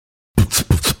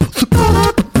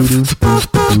What's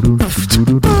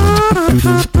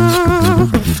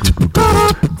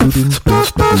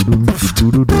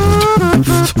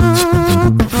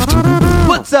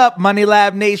up, Money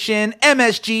Lab Nation?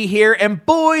 MSG here, and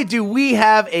boy, do we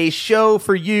have a show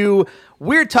for you.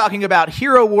 We're talking about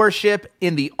hero worship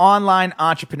in the online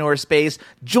entrepreneur space.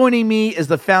 Joining me is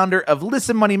the founder of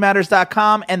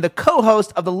ListenMoneyMatters.com and the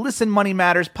co-host of the Listen Money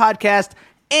Matters podcast,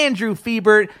 Andrew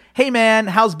Fiebert. Hey, man,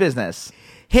 how's business?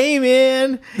 Hey,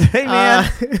 man. Hey, man. I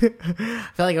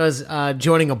felt like I was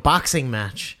joining a boxing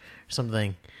match or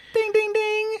something. Ding, ding,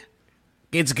 ding.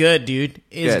 It's good, dude.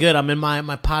 It's Good. good. I'm in my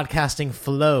podcasting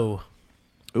flow.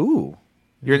 Ooh,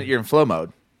 you're in flow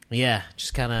mode. Yeah,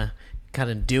 just kind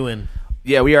of doing.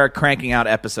 Yeah, we are cranking out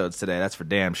episodes today. That's for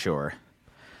damn sure.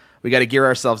 We got to gear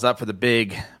ourselves up for the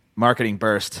big marketing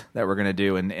burst that we're going to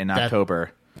do in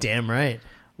October. Damn right.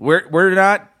 We're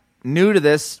not new to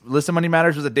this. Listen Money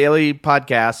Matters was a daily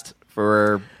podcast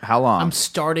for how long? I'm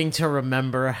starting to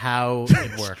remember how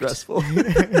it worked. Stressful.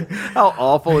 How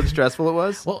awful and stressful it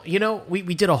was. Well, you know, we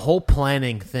did a whole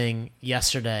planning thing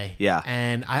yesterday. Yeah.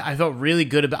 And I felt really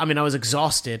good about I was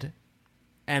exhausted.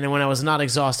 And then when I was not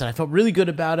exhausted, I felt really good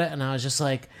about it. And I was just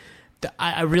like,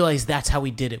 I realized that's how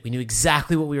we did it. We knew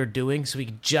exactly what we were doing, so we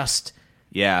could just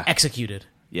execute it.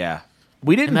 Yeah.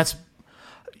 We didn't. And that's...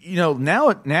 You know,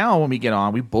 now when we get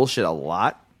on, we bullshit a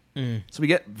lot. So we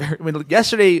get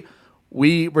yesterday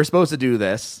we were supposed to do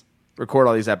this, record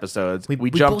all these episodes.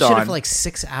 We jumped bullshitted on for like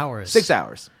 6 hours. 6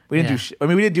 hours. We didn't do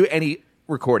we didn't do any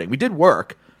recording. We did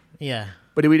work. Yeah.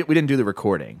 But we didn't do the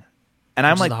recording. And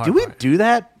I'm like, do we do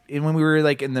that when we were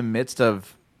like in the midst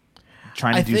of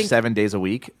trying to do 7 days a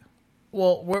week?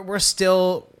 Well, we're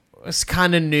still it's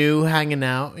kind of new hanging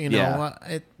out, you know.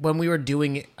 Yeah. When we were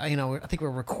doing it, you know, I think we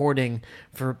were recording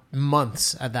for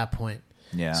months at that point.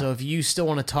 Yeah. So if you still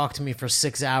want to talk to me for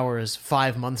 6 hours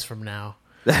 5 months from now,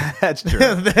 that's true.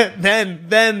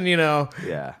 then you know,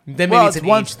 Yeah. Then maybe it's an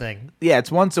age thing. Yeah,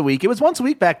 it's once a week. It was once a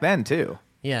week back then too.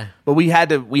 Yeah. But we had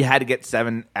to get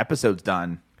 7 episodes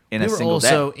done in a single day.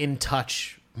 We were also in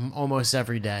touch almost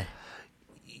every day.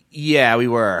 Yeah, we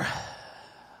were.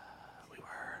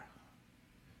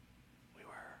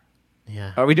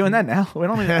 Yeah. Are we doing that now? We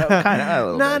don't kind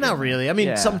of. No, not really. I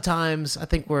mean, sometimes I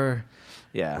think we're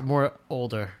more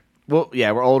older. Well,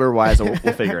 yeah, we're older, wiser.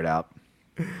 We'll figure it out.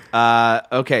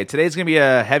 Okay, today's gonna be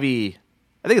a heavy.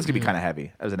 I think it's gonna be kind of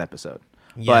heavy as an episode.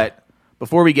 Yeah. But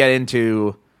before we get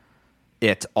into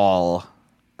it all,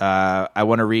 I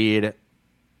want to read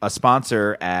a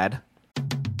sponsor ad.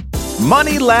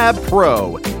 Money Lab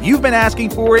Pro. You've been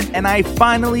asking for it, and I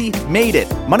finally made it.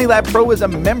 Money Lab Pro is a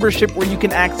membership where you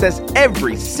can access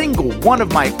every single one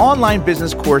of my online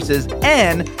business courses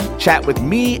and chat with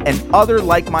me and other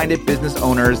like-minded business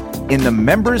owners in the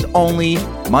members-only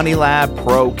Money Lab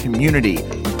Pro community.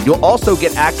 You'll also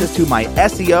get access to my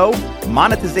SEO,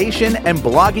 monetization, and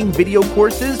blogging video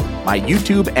courses, my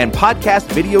YouTube and podcast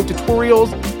video tutorials,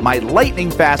 my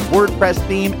lightning-fast WordPress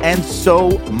theme, and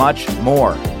so much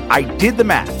more. I did the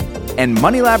math, and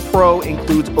MoneyLab Pro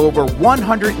includes over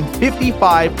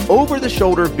 155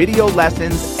 over-the-shoulder video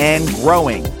lessons and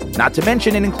growing. Not to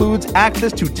mention, it includes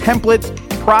access to templates,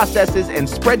 processes, and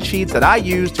spreadsheets that I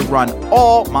use to run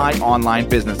all my online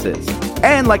businesses.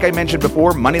 And like I mentioned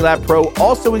before, MoneyLab Pro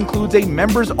also includes a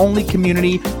members-only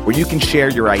community where you can share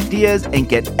your ideas and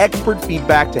get expert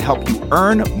feedback to help you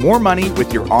earn more money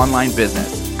with your online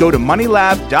business. Go to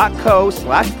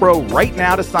moneylab.co/pro right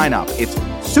now to sign up. It's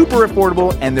super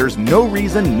affordable, and there's no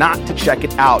reason not to check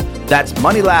it out. That's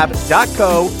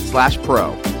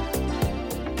moneylab.co/pro.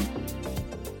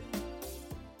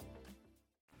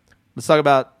 Let's talk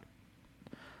about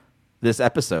this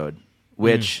episode,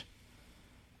 which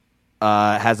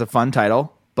has a fun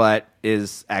title, but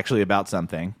is actually about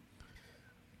something.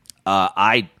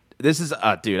 I'm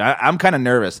kind of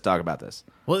nervous to talk about this.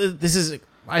 Well,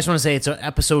 I just want to say it's an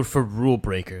episode for rule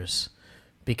breakers.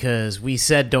 Because we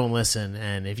said don't listen,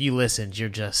 and if you listened, you're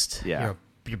just you're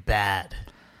bad.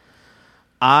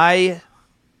 I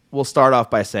will start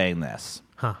off by saying this.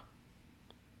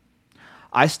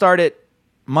 I started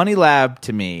Money Lab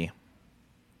to me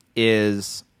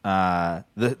is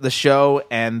the show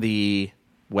and the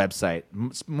website,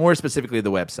 more specifically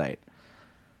the website,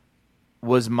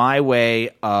 was my way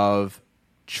of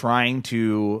trying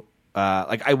to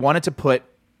I wanted to put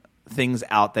things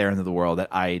out there into the world that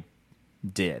I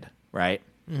did, right?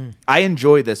 I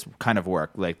enjoy this kind of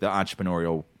work, like the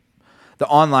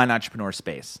online entrepreneur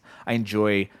space. I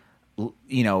enjoy,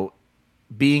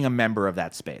 being a member of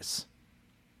that space.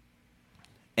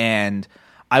 And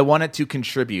I wanted to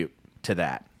contribute to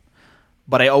that.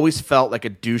 But I always felt like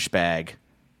a douchebag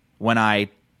when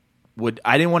I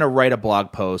I didn't want to write a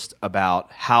blog post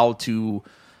about how to,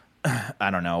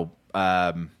 I don't know,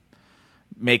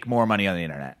 make more money on the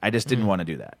internet. I just didn't want to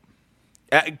do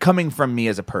that. Coming from me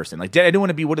as a person, like I didn't want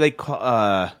to be, what do they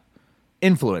call,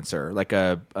 influencer, like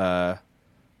an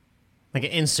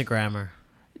Instagrammer.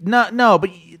 No,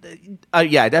 but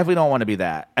yeah, I definitely don't want to be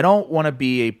that. I don't want to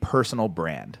be a personal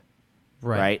brand,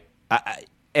 right?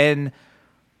 And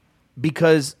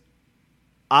because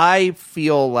I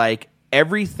feel like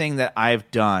everything that I've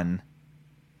done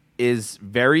is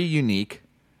very unique,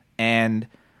 and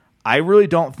I really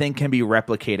don't think can be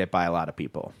replicated by a lot of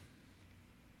people.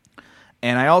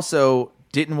 And I also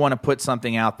didn't want to put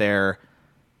something out there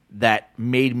that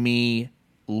made me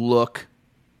look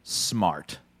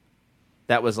smart.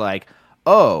 That was like,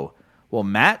 oh, well,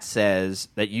 Matt says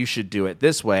that you should do it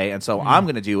this way, and so I'm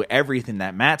going to do everything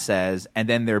that Matt says, and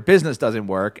then their business doesn't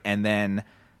work, and then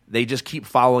they just keep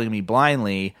following me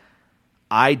blindly.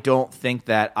 I don't think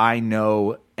that I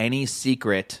know any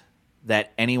secret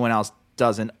that anyone else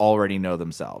doesn't already know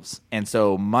themselves. And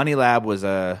so Money Lab was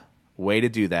a way to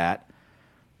do that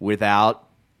without...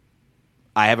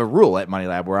 I have a rule at Money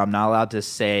Lab where I'm not allowed to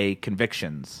say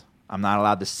convictions. I'm not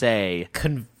allowed to say...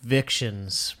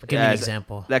 Convictions. Give me an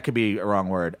example. That could be a wrong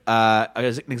word. An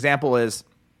example is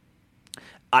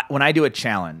when I do a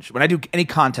challenge, when I do any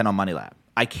content on Money Lab,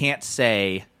 I can't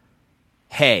say,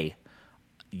 hey,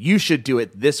 you should do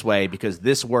it this way because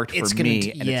this worked for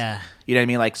me. You know what I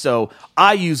mean? Like, so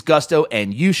I use Gusto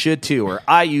and you should too, or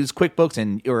I use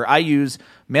QuickBooks or I use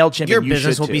MailChimp Your and you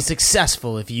business should will too. be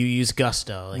successful if you use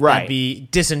Gusto. Right. That'd be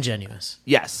disingenuous.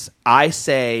 Yes. I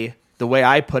say, the way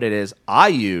I put it is, I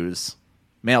use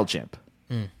MailChimp.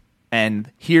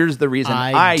 And here's the reason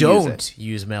I don't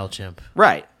use MailChimp.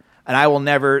 Right. And I will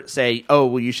never say, oh,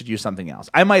 well, you should use something else.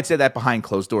 I might say that behind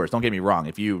closed doors. Don't get me wrong.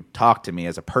 If you talk to me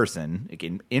as a person,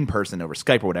 in person over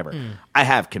Skype or whatever, I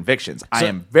have convictions. I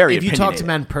am very If you talk to him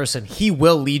in person, he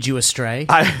will lead you astray.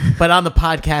 But on the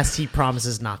podcast, he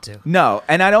promises not to. No,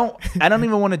 and I don't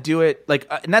even want to do it like.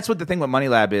 And that's what the thing with Money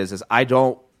Lab is I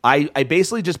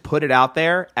basically just put it out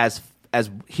there as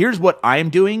here's what I'm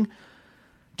doing.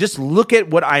 Just look at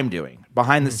what I'm doing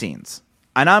behind the scenes.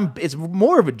 And it's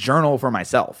more of a journal for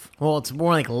myself. Well, it's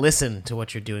more like listen to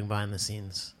what you're doing behind the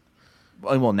scenes.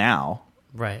 Well, now.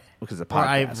 Right. Because of the Or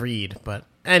podcast. I read, but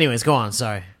anyways, go on,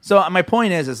 sorry. So my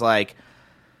point is like,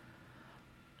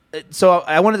 so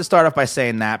I wanted to start off by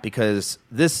saying that because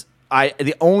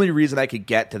the only reason I could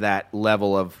get to that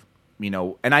level of,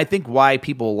 and I think why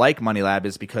people like Money Lab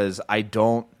is because I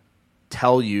don't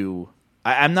tell you,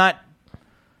 I'm not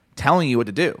telling you what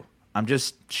to do. I'm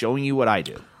just showing you what I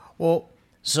do. Well,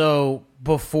 so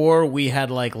before we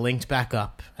had linked back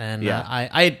up, and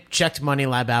I had checked Money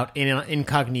Lab out in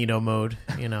incognito mode,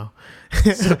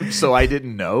 So I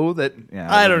didn't know that.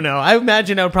 Yeah, I don't know. I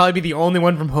imagine I would probably be the only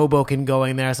one from Hoboken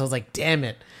going there. So I was like, damn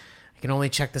it. I can only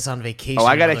check this on vacation. Oh,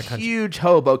 I got a huge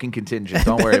Hoboken contingent.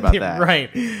 Don't worry about that. Right.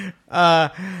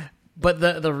 But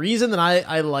the reason that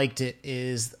I liked it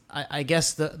is, I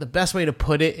guess the best way to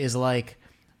put it is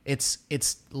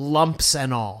it's lumps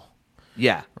and all.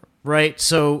 Yeah. Right?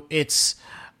 So it's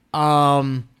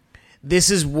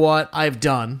this is what I've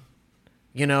done,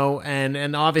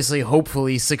 and obviously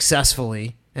hopefully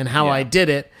successfully and how I did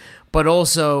it, but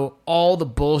also all the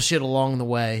bullshit along the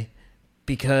way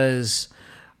because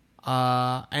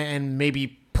and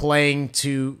maybe playing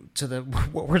to the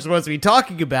what we're supposed to be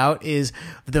talking about is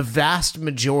the vast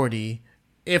majority,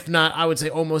 if not I would say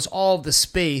almost all of the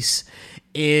space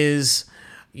is,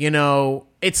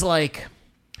 it's like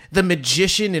the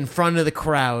magician in front of the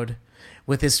crowd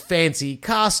with his fancy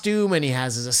costume, and he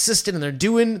has his assistant, and they're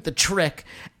doing the trick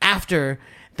after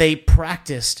they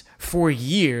practiced for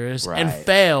years and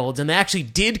failed, and they actually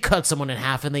did cut someone in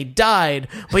half, and they died,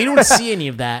 but you don't see any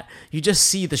of that. You just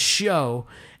see the show,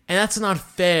 and that's not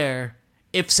fair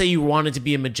if, say, you wanted to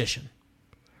be a magician.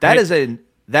 That is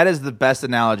the best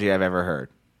analogy I've ever heard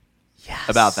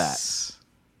about that.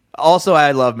 Also,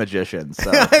 I love magicians.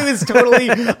 So. I was totally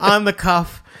on the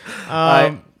cuff.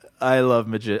 I love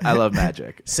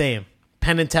magic. Same.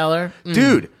 Penn and Teller.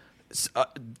 Dude,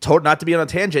 not to be on a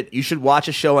tangent, you should watch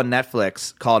a show on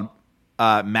Netflix called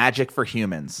Magic for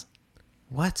Humans.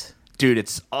 What? Dude,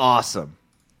 it's awesome.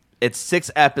 It's 6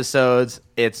 episodes.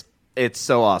 It's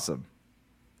so awesome.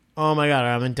 Oh my god,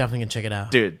 I'm definitely gonna check it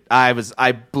out. Dude, I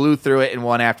blew through it in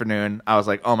one afternoon. I was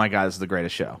like, oh my god, this is the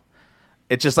greatest show.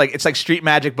 It's just it's like street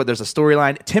magic, but there's a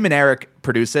storyline. Tim and Eric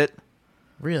produce it.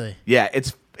 Really? Yeah,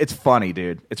 it's funny,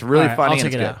 dude. It's really funny. I'll check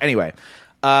and it it's good. out. Anyway,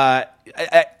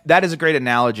 that is a great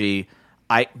analogy.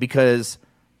 Because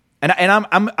And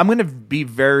I'm going to be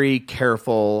very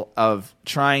careful of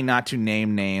trying not to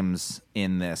name names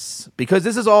in this because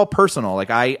this is all personal. Like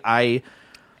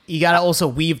you got to also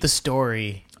weave the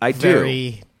story. I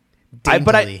very do.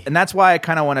 Daintily. And that's why I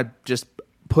kind of want to just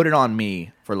put it on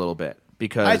me for a little bit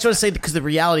because I just want to say because the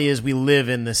reality is we live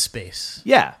in this space.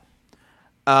 Yeah.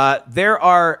 There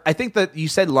are, I think that you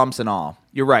said lumps and all.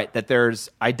 You're right that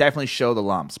I definitely show the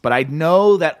lumps, but I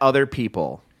know that other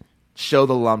people show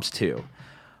the lumps too.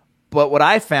 But what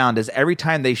I found is every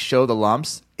time they show the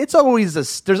lumps, there's always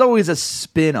a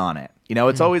spin on it. You know,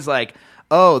 it's always like,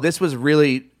 oh, this was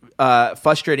really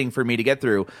frustrating for me to get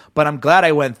through, but I'm glad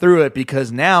I went through it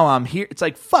because now I'm here. It's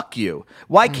like, fuck you.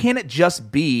 Why can't it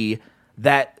just be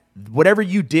that whatever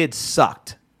you did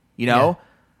sucked? You know,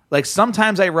 like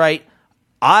sometimes I write,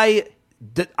 I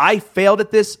failed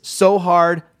at this so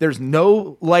hard. There's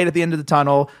no light at the end of the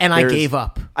tunnel, and I gave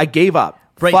up. I gave up.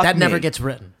 Right, Fuck that never me. gets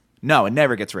written. No, it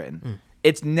never gets written.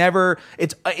 It's never.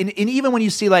 It's and even when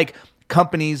you see like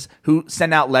companies who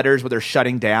send out letters where they're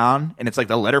shutting down, and it's like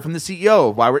the letter from the CEO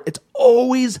of why it's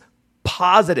always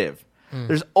positive.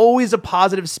 There's always a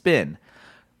positive spin.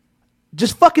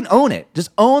 Just fucking own it.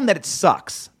 Just own that it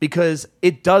sucks because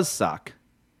it does suck.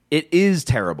 It is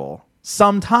terrible.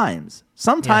 Sometimes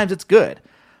it's good,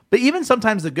 but even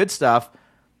sometimes the good stuff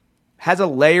has a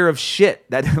layer of shit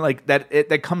that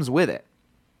that comes with it.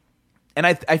 And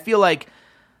I feel like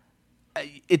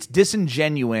it's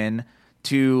disingenuous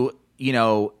to, you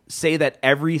know, say that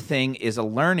everything is a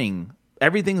learning.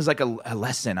 Everything's like a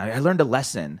lesson. I learned a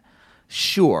lesson.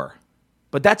 Sure.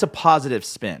 But that's a positive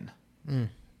spin.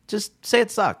 Just say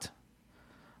it sucked.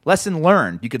 Lesson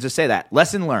learned. You could just say that.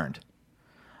 Lesson learned.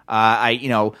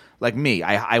 Like me,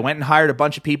 I went and hired a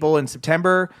bunch of people in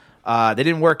September. They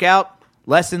didn't work out.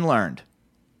 Lesson learned.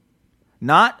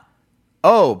 Not,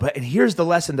 but here's the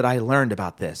lesson that I learned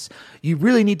about this. You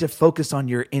really need to focus on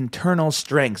your internal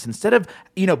strengths instead of,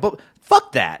 but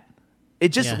fuck that. It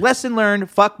just lesson learned.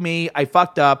 Fuck me. I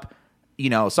fucked up.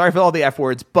 Sorry for all the F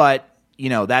words, but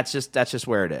that's just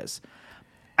where it is.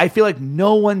 I feel like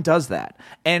no one does that.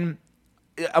 And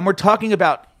we're talking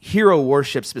about hero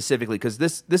worship specifically because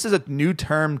this is a new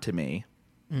term to me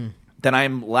that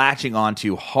I'm latching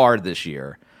onto hard this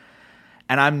year.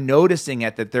 And I'm noticing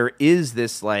that there is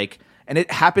this and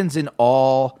it happens in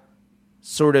all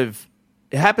it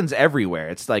happens everywhere.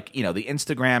 It's like, the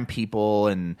Instagram people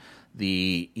and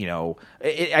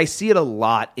I see it a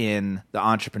lot in the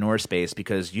entrepreneur space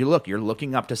because you're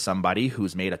looking up to somebody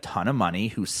who's made a ton of money,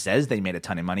 who says they made a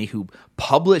ton of money, who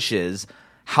publishes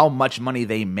how much money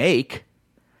they make.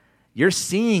 You're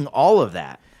seeing all of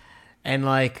that. And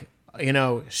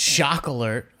shock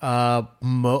alert,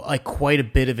 quite a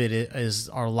bit of it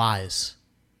are lies.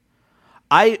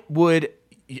 I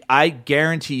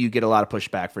guarantee you get a lot of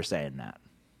pushback for saying that.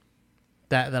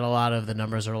 That a lot of the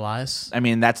numbers are lies? I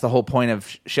mean, that's the whole point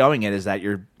of showing it is that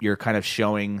you're kind of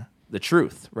showing the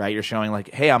truth, right? You're showing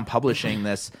hey, I'm publishing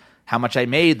this, how much I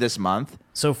made this month.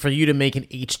 So for you to make an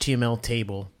HTML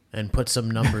table and put some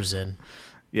numbers in.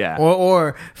 Yeah.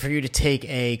 Or for you to take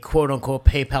a quote-unquote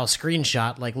PayPal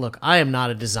screenshot, look, I am not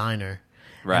a designer.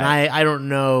 Right. And I don't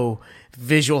know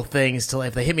visual things till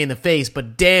if they hit me in the face,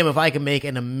 but damn if I can make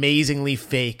an amazingly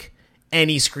fake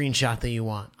any screenshot that you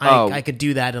want. I could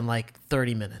do that in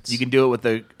 30 minutes. You can do it with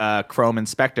the Chrome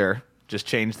Inspector. Just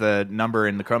change the number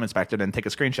in the Chrome Inspector and take a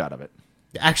screenshot of it.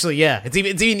 Actually, yeah. It's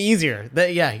even easier.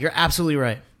 You're absolutely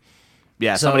right.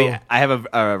 Yeah, I have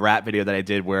a rap video that I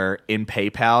did where in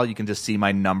PayPal you can just see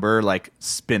my number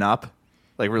spin up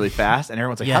really fast, and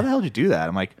everyone's like, "How the hell did you do that?"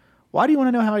 I'm like, "Why do you want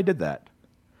to know how I did that?"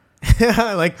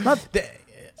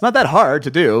 It's not that hard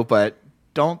to do, but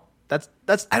don't.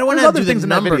 That's I don't want to do the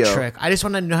number trick. I just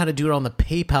want to know how to do it on the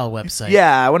PayPal website.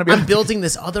 Yeah, I want to be. I'm building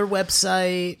this other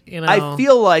website. I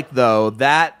feel like though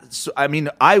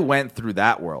I went through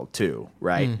that world too,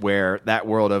 right? Where that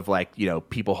world of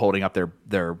people holding up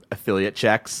their affiliate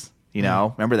checks.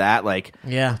 Remember that?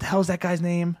 Yeah. What the hell is that guy's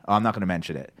name? Oh, I'm not going to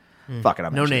mention it. Fuck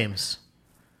it. No names.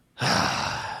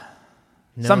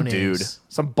 Some dude,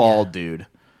 some bald dude,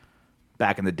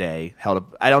 back in the day held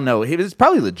up. I don't know. He was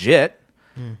probably legit.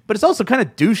 But it's also kind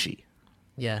of douchey.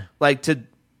 Yeah. To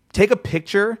take a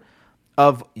picture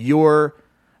of your...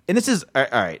 And this is... All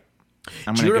right.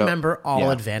 Do you remember All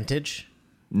Advantage?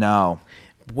 No.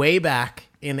 Way back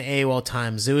in the AOL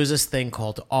times, there was this thing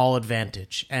called All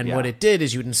Advantage. And what it did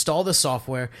is you would install the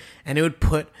software, and it would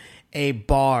put a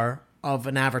bar of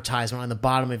an advertisement on the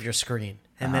bottom of your screen.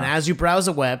 And then as you browse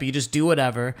the web, you just do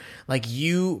whatever.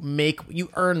 You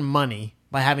earn money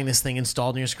by having this thing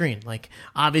installed on your screen. Like,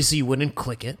 obviously you wouldn't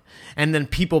click it. And then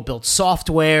people built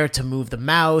software to move the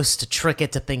mouse, to trick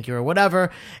it to think you were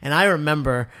whatever. And I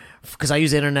remember, because I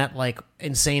use the internet like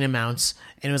insane amounts,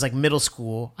 and it was like middle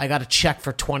school, I got a check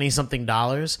for $20-something.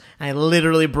 And I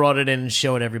literally brought it in and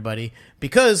showed everybody.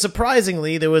 Because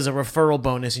surprisingly, there was a referral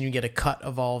bonus and you get a cut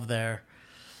of all of their...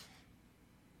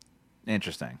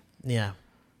 Interesting. Yeah.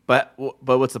 But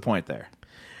what's the point there?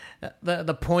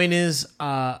 The point is...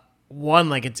 one,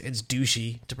 like it's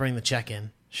douchey to bring the check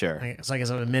in. Sure. So I guess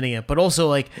I'm admitting it, but also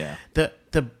like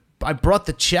I brought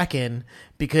the check in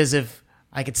because if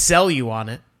I could sell you on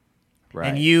it, right?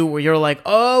 And you're like,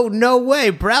 oh no way,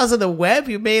 browse on the web,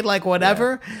 you made like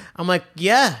whatever. Yeah. I'm like,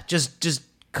 yeah, just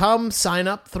come sign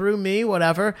up through me,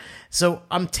 whatever. So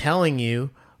I'm telling you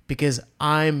because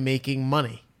I'm making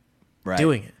money,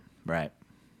 doing it. Right.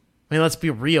 I mean, let's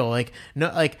be real. Like no,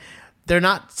 like. They're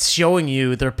not showing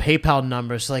you their PayPal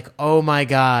numbers. Like, oh my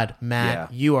God,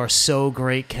 Matt, you are so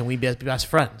great. Can we be best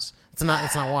friends? It's not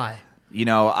why. You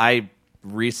know, I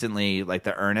recently, like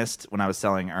the Earnest, when I was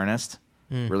selling Earnest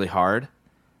really hard.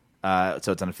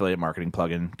 So it's an affiliate marketing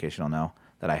plugin, in case you don't know,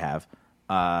 that I have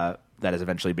that is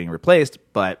eventually being replaced.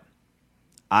 But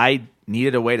I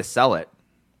needed a way to sell it.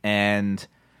 And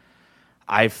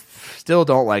I still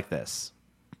don't like this.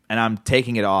 And I'm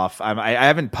taking it off. I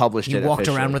haven't published it. You walked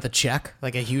officially. around with a check,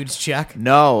 like a huge check?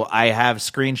 No, I have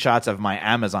screenshots of my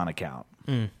Amazon account,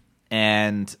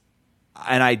 and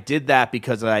I did that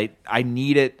because I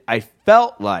needed. I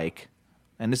felt like,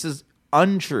 and this is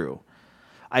untrue,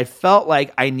 I felt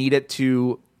like I needed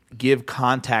to give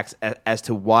context as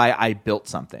to why I built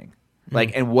something,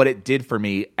 like and what it did for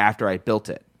me after I built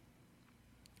it.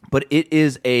 But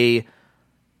it's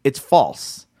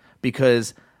false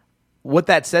because. What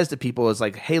that says to people is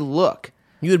like, hey, look.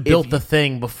 You had built the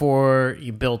thing before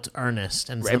you built Earnest.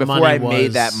 And right, before I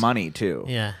made that money, too.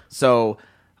 Yeah. So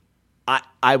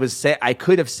I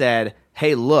could have said,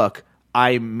 hey, look,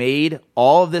 I made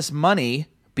all of this money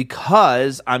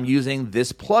because I'm using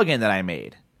this plugin that I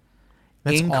made.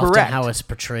 That's incorrect. Often how it's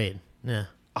portrayed. Yeah.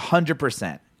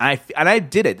 100%. And I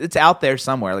did it. It's out there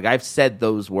somewhere. Like, I've said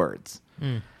those words.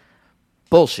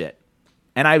 Bullshit.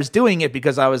 And I was doing it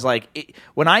because I was like,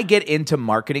 when I get into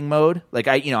marketing mode, like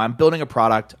I'm building a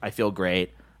product, I feel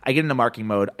great. I get into marketing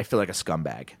mode, I feel like a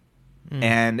scumbag.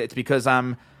 And it's because I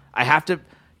have to,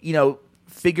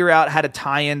 figure out how to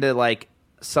tie into like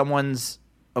someone's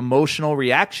emotional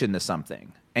reaction to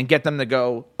something and get them to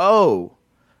go, oh,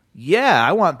 yeah,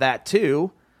 I want that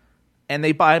too. And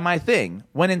they buy my thing.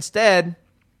 When instead,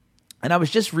 and I was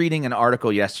just reading an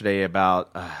article yesterday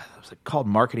about, it was called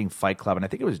Marketing Fight Club, and I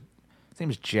think his name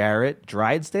is Jarrett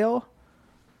Drysdale,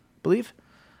 I believe.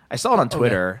 I saw it on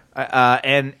Twitter,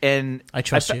 and I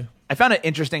trust you. I found it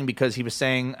interesting because he was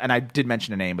saying, and I did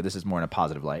mention a name, but this is more in a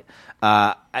positive light.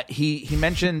 He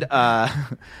mentioned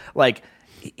like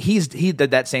he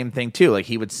did that same thing too. Like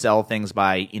he would sell things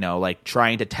by like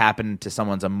trying to tap into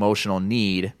someone's emotional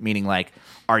need, meaning like,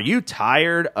 are you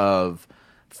tired of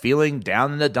feeling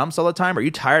down in the dumps all the time? Are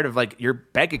you tired of like your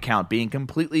bank account being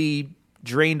completely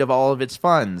drained of all of its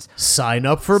funds? Sign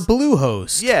up for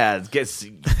Bluehost. Yeah,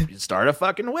 start a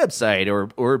fucking website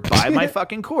or buy my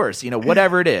fucking course,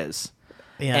 whatever it is.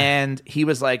 Yeah. And he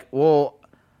was like, I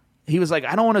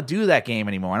don't want to do that game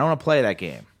anymore. I don't want to play that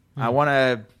game. I want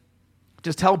to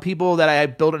just tell people that I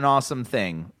built an awesome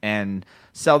thing and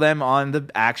sell them on the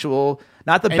actual,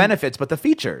 not the benefits, but the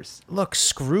features. Look,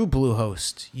 screw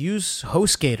Bluehost. Use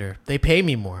HostGator. They pay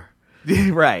me more.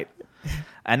 Right.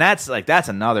 And that's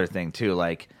another thing too.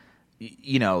 Like,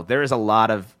 there is a lot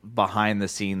of behind the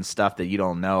scenes stuff that you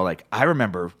don't know. Like, I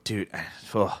remember, dude.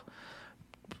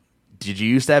 Did you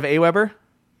used to have Aweber?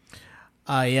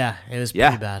 Yeah, it was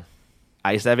pretty bad.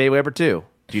 I used to have Aweber too.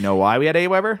 Do you know why we had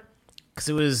Aweber? Because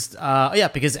it was,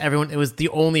 because it was the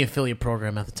only affiliate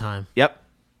program at the time. Yep.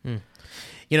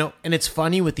 And it's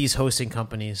funny with these hosting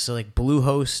companies. So like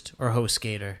Bluehost or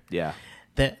HostGator. Yeah.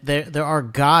 That there are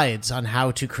guides on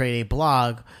how to create a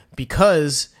blog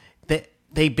because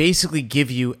they basically give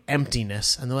you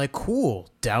emptiness and they're like, cool,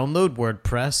 download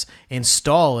WordPress,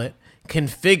 install it,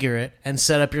 configure it, and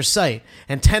set up your site.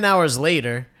 And 10 hours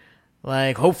later,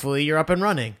 like hopefully you're up and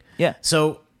running. Yeah.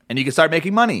 So and you can start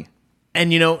making money. And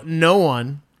no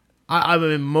one, I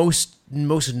mean most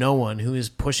no one who is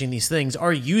pushing these things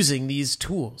are using these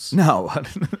tools. No,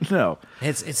 no.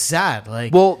 It's sad.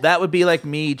 Like, well, that would be like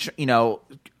me,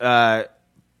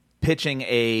 pitching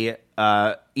a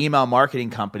email marketing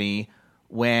company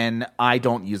when I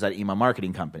don't use that email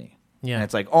marketing company. Yeah, and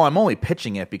it's like, oh, I'm only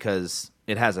pitching it because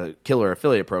it has a killer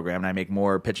affiliate program, and I make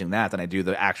more pitching that than I do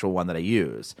the actual one that I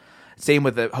use. Same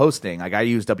with the hosting. Like I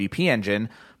use WP Engine,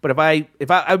 but I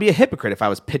would be a hypocrite if I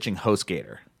was pitching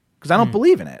HostGator because I don't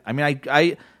believe in it. I mean,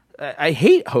 I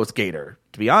hate HostGator,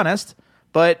 to be honest,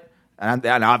 but and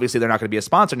obviously they're not going to be a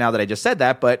sponsor now that I just said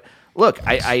that. But look,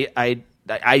 I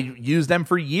used them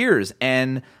for years,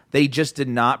 and they just did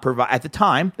not provide. At the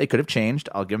time, they could have changed.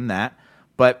 I'll give them that.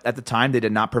 But at the time, they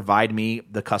did not provide me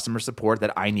the customer support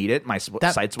that I needed. My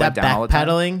sites went down all the time.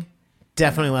 Backpedaling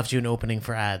definitely left you an opening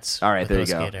for ads. All right, there you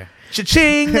go. HostGator.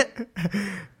 Cha-ching!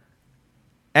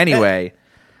 Anyway,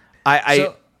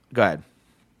 go ahead.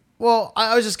 Well,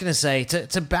 I was just gonna say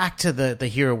to back to the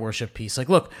hero worship piece. Like,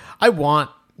 look, I want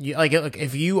you like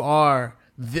if you are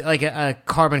like a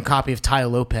carbon copy of Tai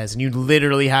Lopez and you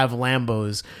literally have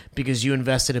Lambos because you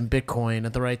invested in Bitcoin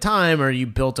at the right time, or you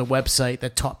built a website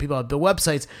that taught people how to build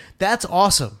websites. That's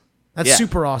awesome. That's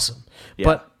super awesome. Yeah.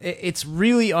 But it's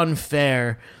really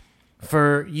unfair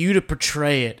for you to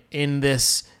portray it in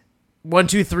this 1,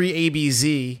 2, 3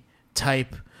 ABZ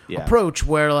type approach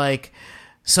where like,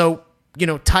 so, you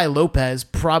know, Tai Lopez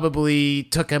probably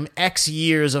took him X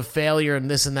years of failure and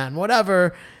this and that and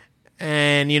whatever.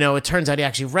 And, you know, it turns out he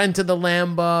actually rented the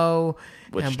Lambo.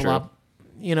 Which and is true.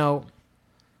 You know,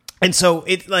 and so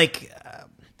it like,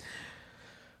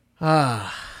 I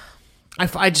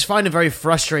just find it very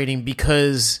frustrating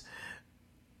because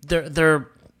they're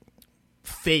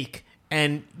fake.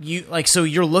 And you like, so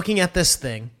you're looking at this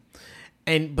thing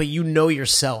but you know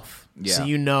yourself. Yeah. So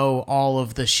you know all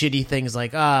of the shitty things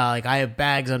like I have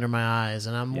bags under my eyes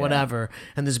and I'm whatever.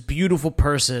 And this beautiful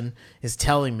person is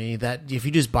telling me that if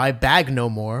you just buy Bag No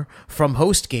More from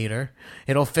HostGator,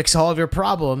 it'll fix all of your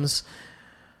problems.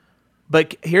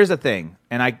 But here's the thing,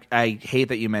 and I hate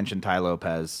that you mentioned Tai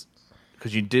Lopez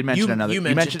because you did mention another. You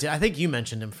mentioned I think you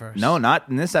mentioned him first. No, not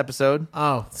in this episode.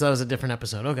 Oh, so that was a different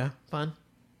episode. Okay, fine.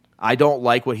 I don't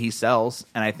like what he sells,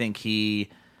 and I think he,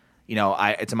 you know,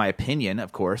 it's my opinion,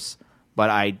 of course,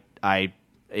 but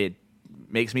it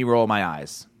makes me roll my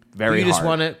eyes very hard. You just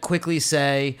want to quickly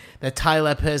say that Tai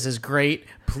Lopez is great.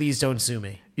 Please don't sue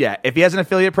me. Yeah, if he has an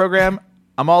affiliate program,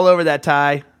 I'm all over that,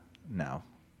 Tai. No.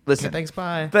 Listen. Okay, thanks,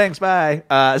 bye. Thanks, bye.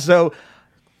 So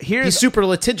he's super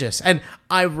litigious. And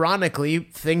ironically,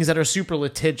 things that are super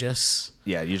litigious,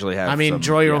 usually have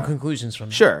draw your own conclusions from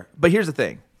that. Sure. But here's the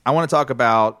thing. I want to talk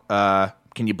about,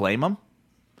 can you blame them?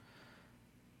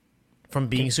 From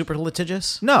being super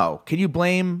litigious? No. Can you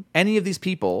blame any of these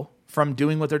people from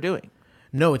doing what they're doing?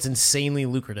 No, it's insanely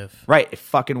lucrative. Right. It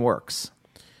fucking works.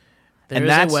 There's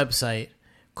a website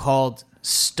called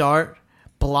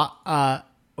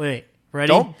wait, ready?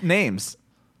 Don't names.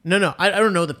 No, I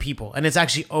don't know the people. And it's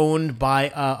actually owned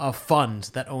by a fund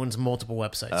that owns multiple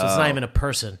websites. So it's not even a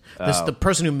person. The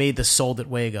person who made this sold it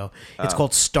way ago. It's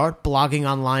called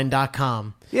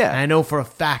startbloggingonline.com. Yeah. And I know for a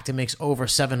fact it makes over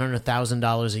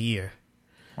 $700,000 a year.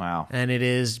 Wow. And it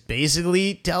is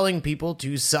basically telling people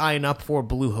to sign up for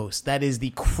Bluehost. That is the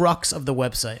crux of the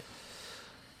website.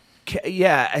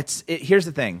 Yeah, here's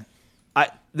the thing.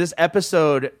 This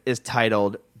episode is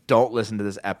titled "Don't Listen to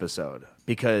This Episode"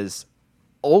 because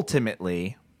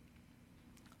ultimately,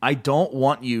 I don't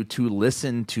want you to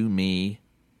listen to me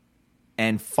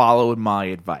and follow my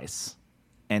advice.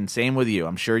 And same with you.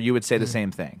 I'm sure you would say the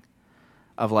same thing.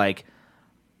 Of like,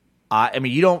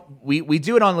 you don't. We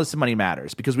do it on Listen Money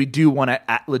Matters because we do want to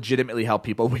legitimately help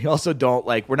people. We also don't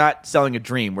we're not selling a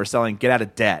dream. We're selling get out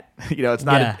of debt. It's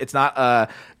not. Yeah. It's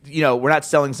not. We're not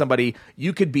selling somebody.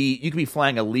 You could be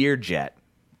flying a Learjet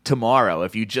tomorrow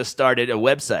if you just started a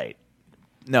website.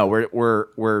 No,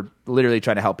 we're literally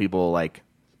trying to help people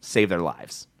save their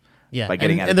lives. Yeah, by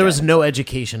getting out of and there debt. was no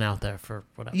education out there for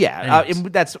whatever. Yeah,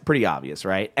 that's pretty obvious,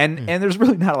 right? And there's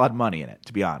really not a lot of money in it,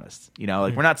 to be honest.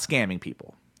 We're not scamming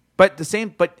people, but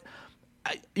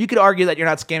you could argue that you're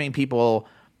not scamming people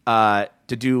to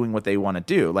doing what they want to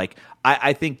do.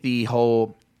 I think the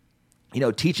whole,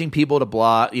 teaching people to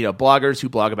blog, bloggers who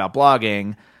blog about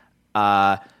blogging,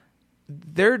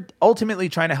 they're ultimately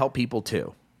trying to help people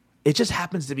too. It just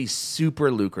happens to be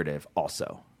super lucrative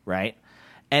also, right?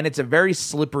 And it's a very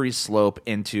slippery slope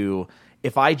into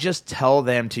if I just tell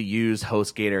them to use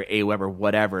HostGator, Aweber,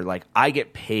 whatever, I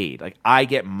get paid. I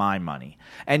get my money.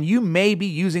 And you may be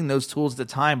using those tools at the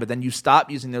time, but then you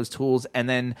stop using those tools and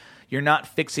then you're not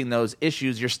fixing those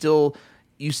issues. You're still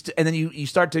and then you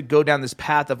start to go down this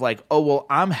path of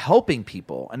I'm helping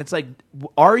people. And it's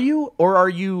are you, or are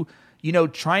you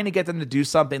trying to get them to do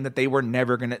something that they were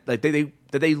never going to,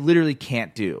 that they literally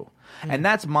can't do. Mm-hmm. And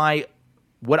that's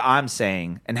what I'm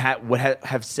saying and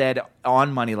have said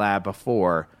on Money Lab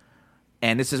before.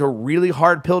 And this is a really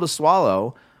hard pill to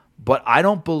swallow, but I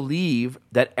don't believe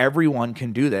that everyone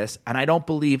can do this. And I don't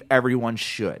believe everyone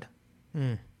should.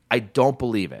 I don't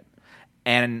believe it.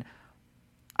 And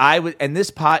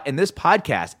this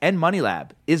podcast and Money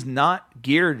Lab is not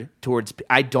geared towards.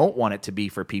 I don't want it to be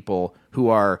for people who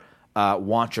are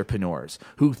wantrepreneurs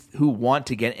who want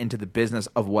to get into the business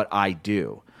of what I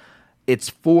do. It's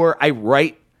for I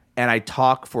write and I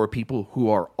talk for people who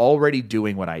are already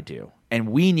doing what I do, and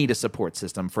we need a support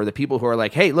system for the people who are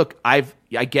like, hey, look, I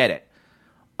get it.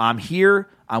 I'm here.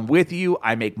 I'm with you.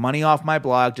 I make money off my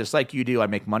blog just like you do. I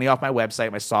make money off my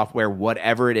website, my software,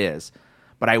 whatever it is.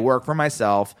 But I work for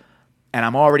myself, and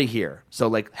I'm already here. So,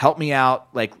 like, help me out.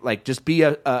 Like, just be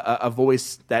a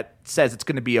voice that says it's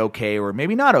going to be okay or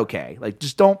maybe not okay. Like,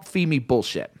 just don't feed me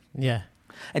bullshit. Yeah.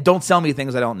 And don't sell me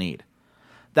things I don't need.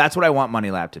 That's what I want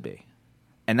Money Lab to be.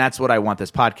 And that's what I want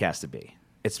this podcast to be.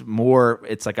 It's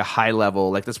like a high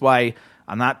level. Like, that's why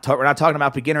we're not talking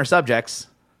about beginner subjects.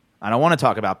 I don't want to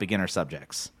talk about beginner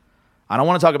subjects. I don't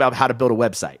want to talk about how to build a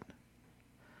website.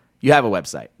 You have a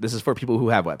website. This is for people who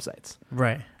have websites.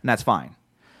 Right. And that's fine.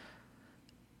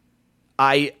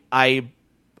 I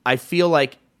feel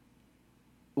like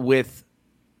with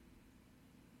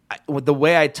the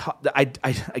way I talk, I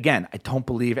don't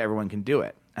believe everyone can do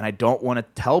it. And I don't want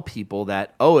to tell people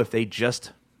that, oh, if they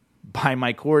just buy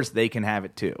my course, they can have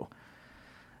it too.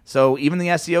 So even the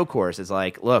SEO course is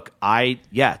like, look,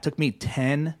 it took me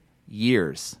 10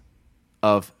 years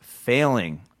of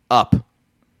failing up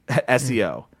at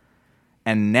SEO.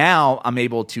 And now I'm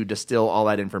able to distill all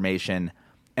that information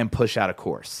and push out a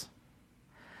course.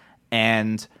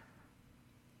 And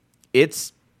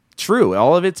it's true.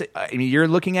 All of it's, I mean, you're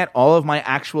looking at all of my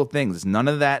actual things. None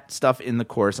of that stuff in the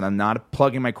course, and I'm not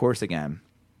plugging my course again.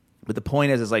 But the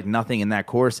point is like nothing in that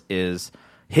course is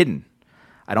hidden.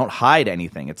 I don't hide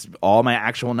anything. It's all my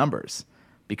actual numbers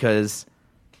because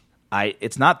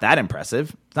it's not that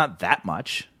impressive. It's not that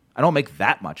much. I don't make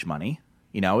that much money.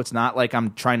 You know, it's not like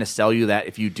I'm trying to sell you that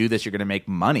if you do this, you're going to make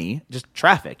money. Just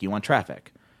traffic. You want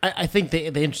traffic. I think the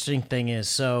interesting thing is,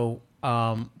 so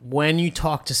when you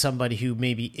talk to somebody who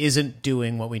maybe isn't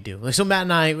doing what we do, like, so Matt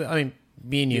and I mean,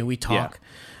 me and you, we talk,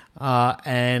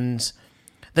 and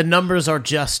the numbers are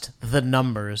just the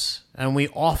numbers, and we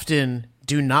often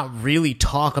do not really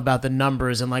talk about the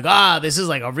numbers and like, this is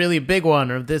like a really big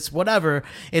one or this whatever.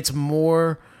 It's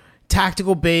more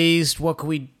tactical based. What can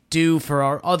we do for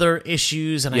our other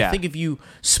issues? And I think if you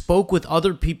spoke with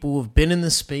other people who've been in the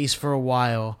space for a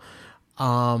while,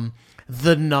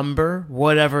 the number,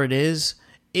 whatever it is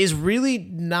really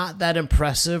not that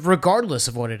impressive regardless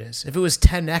of what it is. If it was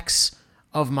 10x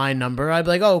of my number, I'd be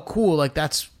like, oh, cool. Like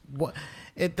that's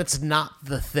not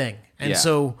the thing. And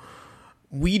so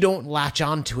we don't latch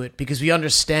onto it because we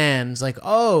understand like,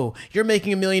 oh, you're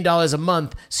making $1 million a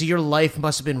month, so your life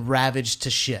must have been ravaged to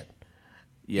shit.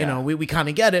 Yeah. You know, we kind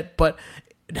of get it, but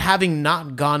having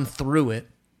not gone through it,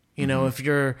 you know, if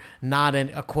you're not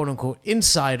a quote unquote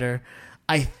insider,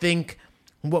 I think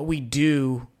what we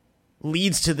do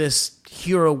leads to this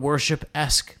hero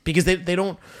worship-esque because they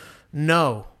don't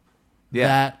know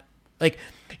that, like,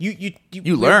 you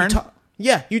learn.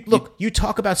 You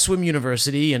talk about Swim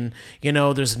University and, you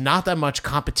know, there's not that much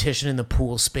competition in the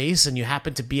pool space and you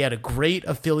happen to be at a great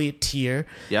affiliate tier.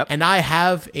 Yep. And I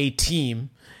have a team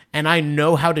and I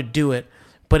know how to do it,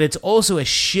 but it's also a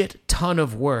shit ton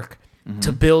of work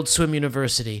to build Swim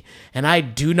University. And I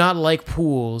do not like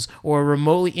pools or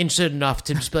remotely interested enough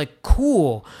to just be like,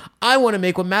 cool, I want to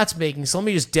make what Matt's making, so let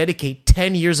me just dedicate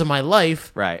 10 years of my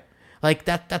life. Right. Like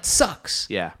that sucks.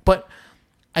 Yeah. But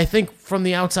I think from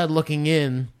the outside looking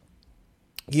in,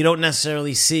 you don't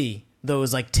necessarily see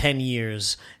those like 10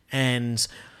 years and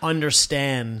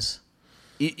understand.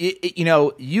 You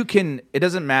know, it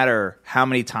doesn't matter how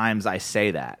many times I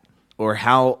say that or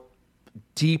how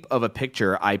deep of a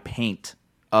picture I paint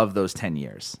of those 10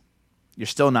 years. You're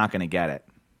still not going to get it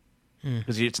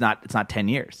because it's not 10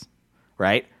 years,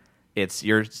 right?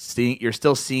 You're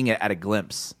still seeing it at a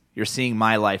glimpse. You're seeing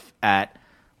my life at,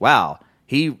 wow,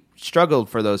 he struggled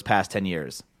for those past 10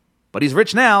 years, but he's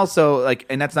rich now. So like,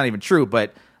 and that's not even true,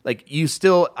 but like you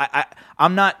still,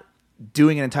 I'm not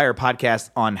doing an entire podcast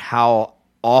on how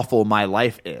awful my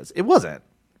life is. It wasn't,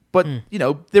 but you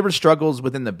know, there were struggles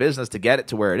within the business to get it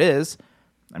to where it is.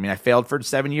 I mean, I failed for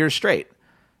 7 years straight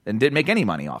and didn't make any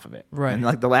money off of it. Right. And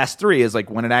like the last 3 is like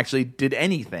when it actually did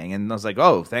anything. And I was like,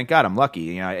 oh, thank God I'm lucky.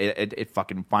 You know, it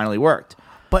fucking finally worked.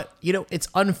 But, you know, it's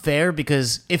unfair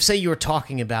because if, say, you were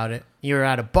talking about it, you're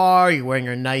at a bar, you're wearing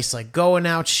your nice, like, going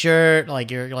out shirt,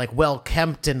 like, you're like,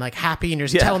 well-kempt and, like, happy, and you're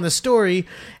just telling the story,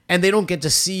 and they don't get to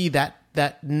see that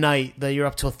night that you're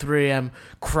up till 3 a.m.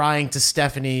 crying to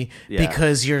Stephanie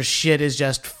because your shit is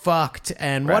just fucked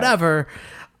and whatever.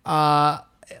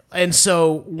 And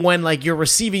so when like you're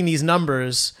receiving these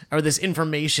numbers or this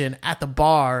information at the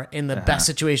bar in the best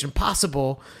situation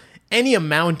possible, any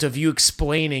amount of you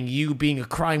explaining you being a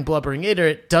crying, blubbering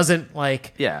idiot doesn't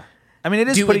like Yeah. I mean, it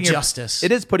is do putting it justice.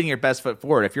 It is putting your best foot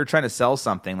forward. If you're trying to sell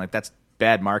something, like that's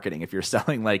bad marketing. If you're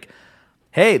selling like,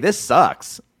 hey, this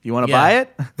sucks. You want to buy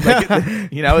it? Like,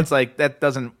 it's like that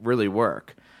doesn't really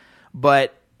work.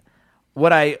 But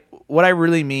what I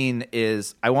really mean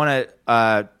is I want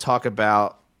to talk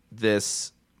about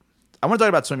this. I want to talk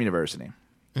about Swim University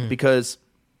because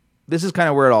this is kind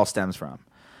of where it all stems from.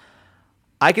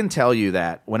 I can tell you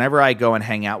that whenever I go and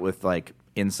hang out with like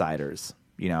insiders,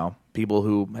 people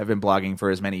who have been blogging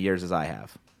for as many years as I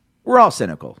have, we're all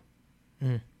cynical.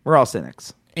 We're all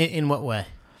cynics. In what way?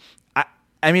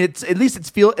 I mean, at least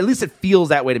it feels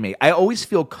that way to me. I always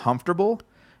feel comfortable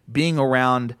being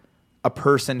around a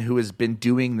person who has been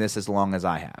doing this as long as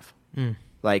I have.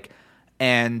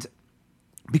 And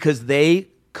because they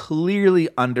clearly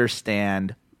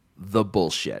understand the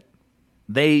bullshit.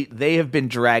 They have been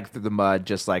dragged through the mud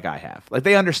just like I have. Like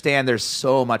they understand there's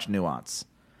so much nuance.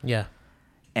 Yeah.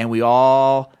 And we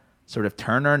all sort of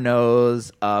turn our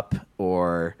nose up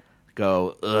or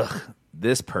go, ugh,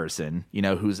 this person,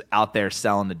 who's out there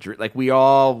selling the dream. Like we're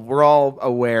all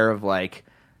aware of like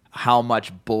how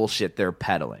much bullshit they're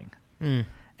peddling.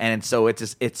 And so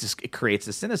it creates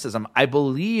a cynicism. I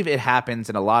believe it happens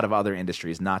in a lot of other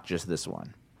industries, not just this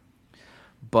one.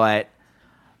 But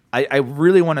I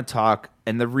really want to talk,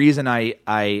 and the reason I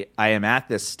am at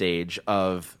this stage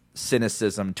of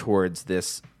cynicism towards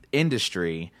this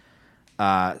industry,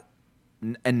 and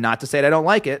not to say that I don't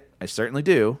like it, I certainly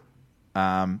do,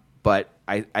 but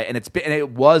it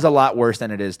was a lot worse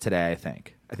than it is today. I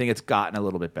think it's gotten a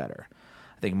little bit better.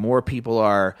 I think more people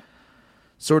are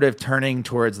sort of turning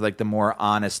towards like the more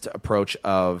honest approach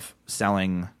of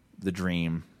selling the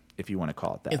dream, if you want to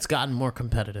call it that. It's gotten more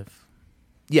competitive.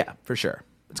 Yeah, for sure.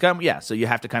 So you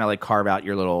have to kind of like carve out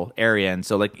your little area. And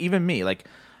so like even me, like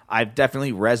I've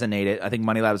definitely resonated. I think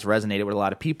Money Labs resonated with a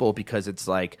lot of people because it's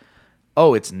like,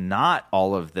 oh, it's not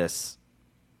all of this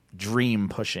dream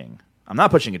pushing. I'm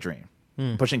not pushing a dream.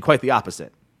 I'm pushing quite the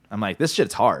opposite. I'm like, this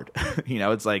shit's hard.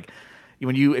 It's like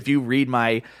if you read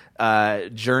my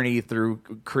journey through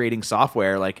creating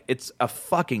software, like it's a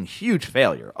fucking huge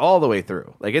failure all the way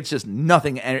through. Like it's just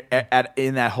nothing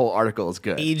in that whole article is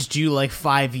good. Aged you like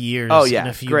 5 years. Oh yeah, in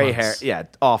a few gray months. hair. Yeah,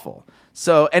 awful.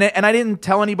 So and I didn't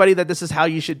tell anybody that this is how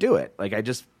you should do it. Like I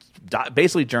just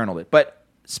basically journaled it. But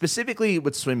specifically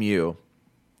with SwimU,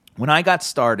 when I got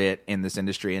started in this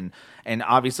industry, and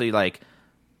obviously like,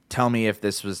 tell me if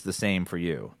this was the same for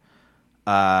you.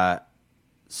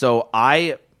 So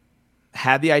I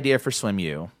had the idea for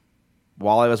SwimU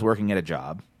while I was working at a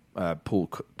job, pool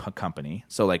company.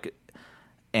 So like,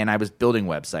 and I was building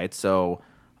websites. So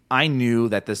I knew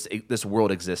that this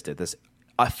world existed, this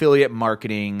affiliate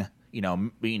marketing,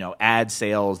 ad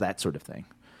sales, that sort of thing.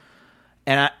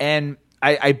 And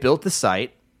I built the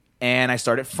site and I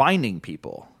started finding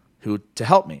people to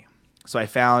help me. So I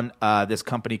found this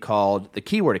company called the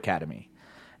Keyword Academy,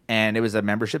 and it was a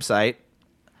membership site.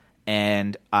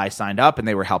 And I signed up, and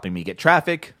they were helping me get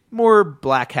traffic. More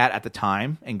black hat at the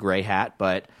time and gray hat,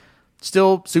 but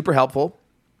still super helpful.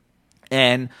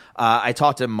 And I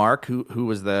talked to Mark, who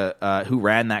was who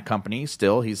ran that company.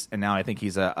 Still, now I think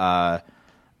he's a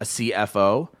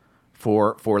CFO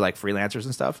for like freelancers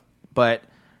and stuff. But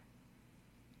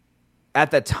at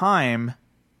that time,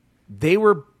 they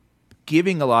were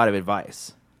giving a lot of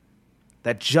advice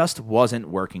that just wasn't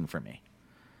working for me.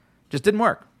 Just didn't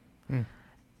work.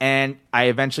 And I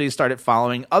eventually started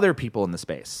following other people in the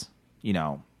space,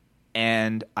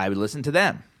 and I would listen to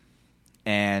them.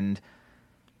 And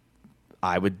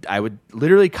I would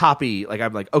literally copy, like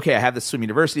I'm like, okay, I have this Swim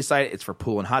University site. It's for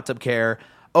pool and hot tub care.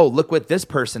 Oh, look what this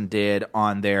person did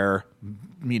on their,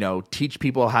 teach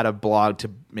people how to blog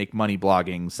to make money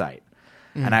blogging site.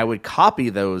 And I would copy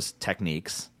those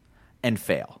techniques and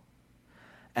fail.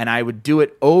 And I would do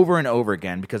it over and over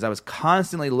again because I was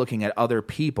constantly looking at other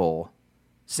people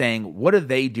saying, what are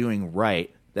they doing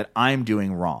right that I'm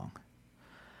doing wrong?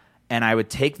 And I would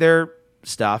take their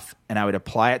stuff and I would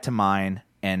apply it to mine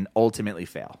and ultimately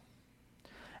fail.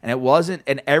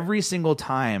 And every single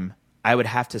time I would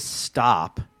have to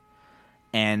stop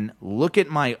and look at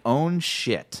my own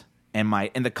shit and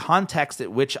the context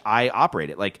at which I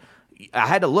operated. Like I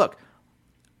had to look.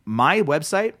 My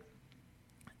website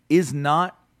is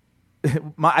not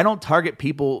I don't target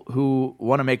people who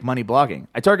want to make money blogging.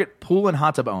 I target pool and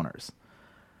hot tub owners.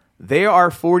 They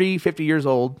are 40, 50 years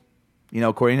old,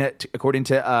 according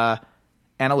to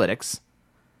analytics,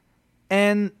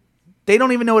 and they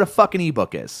don't even know what a fucking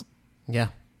ebook is. Yeah.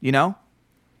 You know?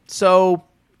 So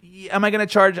am I going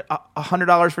to charge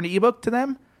 $100 for an ebook to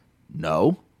them?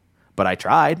 No, but I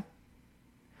tried.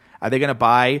 Are they going to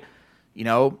buy,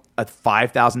 a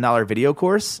 $5,000 video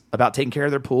course about taking care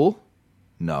of their pool?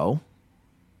 No.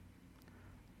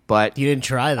 But You didn't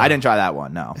try that. I didn't try that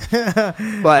one, no.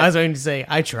 I But was going to say,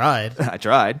 I tried. I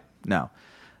tried. No.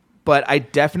 But I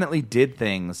definitely did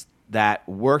things that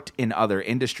worked in other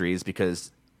industries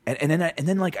because and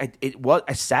then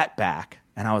I sat back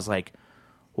and I was like,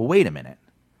 well, wait a minute.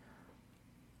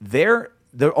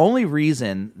 The only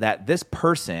reason that this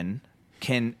person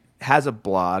has a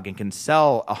blog and can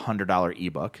sell a $100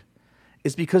 ebook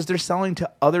is because they're selling to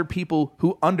other people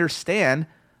who understand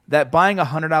that buying a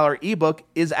 $100 ebook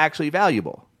is actually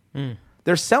valuable.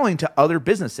 They're selling to other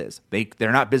businesses.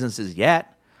 They're not businesses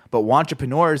yet, but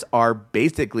entrepreneurs are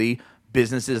basically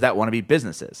businesses that want to be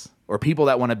businesses or people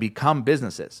that want to become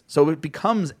businesses. So it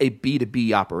becomes a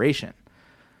B2B operation.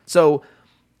 So,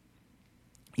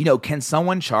 can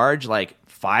someone charge like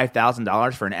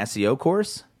 $5,000 for an SEO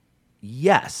course?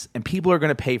 Yes. And people are going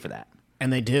to pay for that.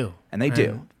 And they do. And they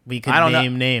do. We could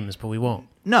name names, but we won't.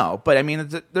 No, but I mean,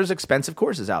 there's expensive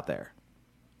courses out there.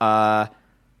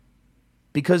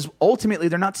 Because ultimately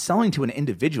they're not selling to an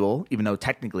individual, even though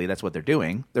technically that's what they're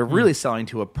doing. They're really selling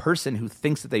to a person who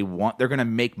thinks that they're going to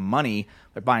make money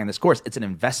by buying this course. It's an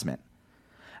investment.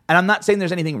 And I'm not saying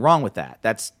there's anything wrong with that.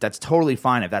 That's totally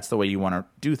fine if that's the way you want to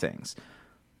do things.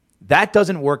 That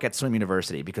doesn't work at Swim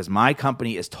University because my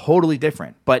company is totally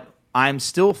different, but I'm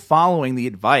still following the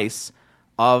advice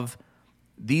of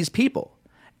these people.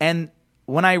 And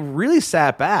when I really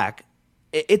sat back,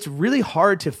 it's really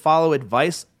hard to follow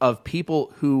advice of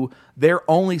people who their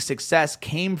only success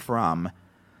came from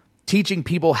teaching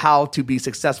people how to be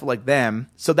successful like them.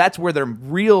 So that's where their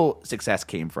real success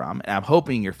came from. And I'm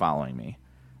hoping you're following me.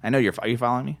 I know are you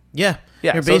following me? Yeah.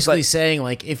 Yeah, You're so it's basically saying,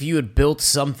 like, if you had built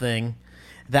something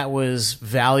that was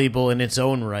valuable in its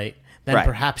own right, then Right.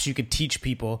 perhaps you could teach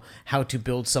people how to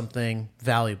build something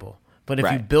valuable. But if you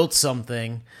Right. built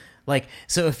something, like,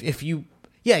 so if you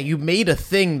made a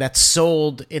thing that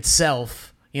sold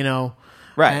itself,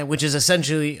 Right. which is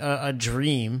essentially a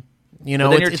dream. then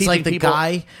you're It's like teaching the people-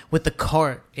 guy with the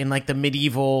cart in like the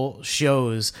medieval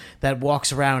shows that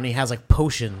walks around and he has like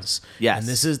potions. Yes. And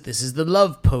this is the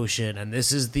love potion and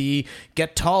this is the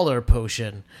get taller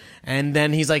potion. And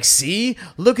then he's like, see,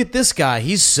 look at this guy.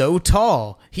 He's so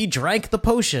tall. He drank the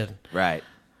potion. Right.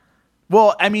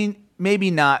 Well, I mean, maybe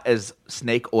not as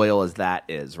snake oil as that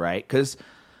is, right? Because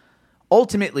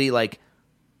ultimately, like,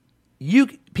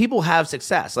 people have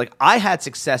success. Like, I had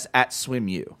success at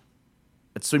SwimU,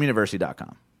 at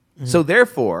swimuniversity.com. So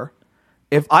therefore,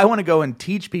 if I want to go and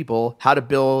teach people how to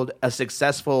build a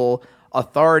successful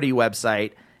authority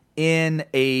website in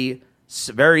a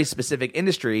very specific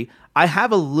industry, I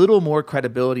have a little more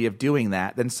credibility of doing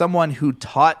that than someone who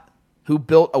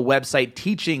built a website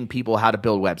teaching people how to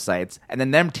build websites, and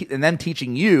then them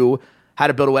teaching you how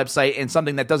to build a website in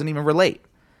something that doesn't even relate,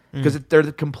 because they're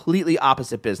the completely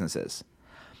opposite businesses.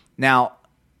 Now,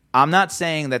 I'm not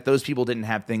saying that those people didn't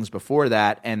have things before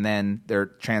that and then they're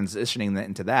transitioning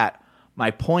into that.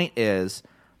 My point is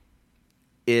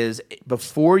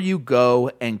before you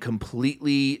go and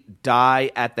completely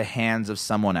die at the hands of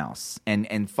someone else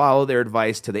and follow their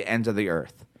advice to the ends of the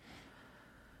earth,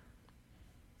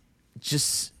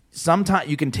 just sometimes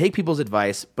you can take people's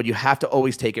advice, but you have to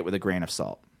always take it with a grain of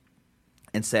salt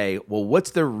and say, well,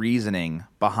 what's the reasoning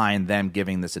behind them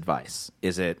giving this advice?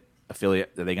 Is it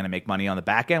affiliate? Are they going to make money on the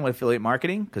back end with affiliate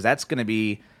marketing? Because that's going to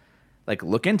be like,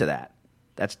 look into that.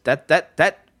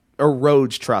 That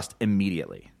erodes trust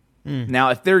immediately. Now,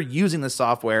 if they're using the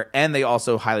software and they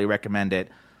also highly recommend it,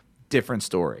 different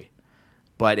story.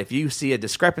 But if you see a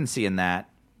discrepancy in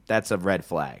that, that's a red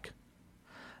flag.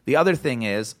 The other thing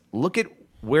is, look at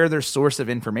where their source of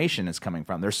information is coming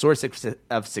from, their source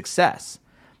of success.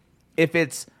 If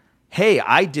it's, hey,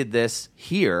 I did this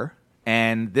here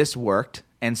and this worked,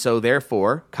 and so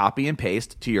therefore copy and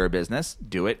paste to your business,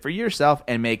 do it for yourself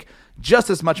and make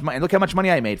just as much money. Look how much money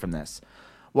I made from this.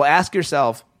 Well, ask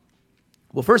yourself,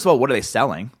 well, first of all, what are they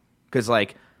selling? Because,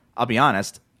 like, I'll be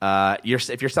honest,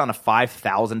 if you're selling a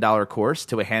 $5,000 course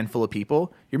to a handful of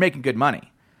people, you're making good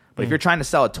money. But if you're trying to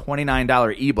sell a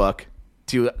 $29 ebook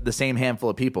to the same handful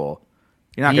of people,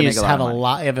 you're not going to make a lot of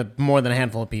money. You have more than a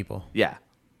handful of people. Yeah.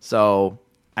 So,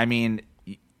 I mean,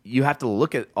 you have to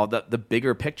look at all the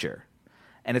bigger picture.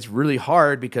 And it's really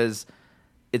hard because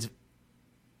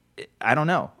I don't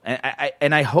know.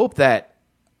 And I hope that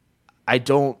I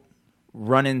don't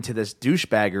run into this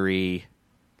douchebaggery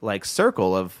like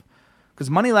circle of, because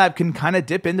Money Lab can kind of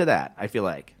dip into that, I feel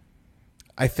like.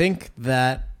 I think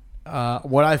that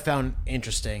what I found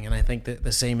interesting, and I think that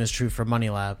the same is true for Money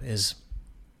Lab, is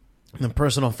the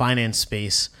personal finance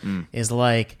space is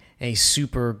like a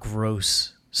super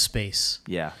gross space.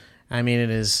 Yeah. I mean, it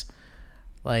is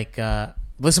like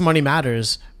Listen Money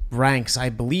Matters ranks, I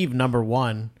believe, number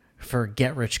 1 for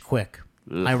Get Rich Quick.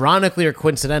 Ugh. Ironically or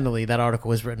coincidentally, that article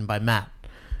was written by Matt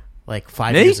like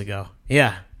 5 years ago.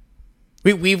 Yeah,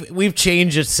 we've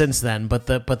changed it since then, but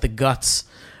the guts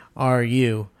are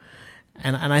you.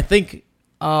 And I think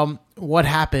what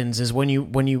happens is when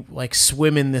you like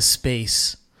swim in this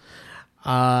space,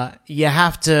 you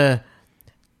have to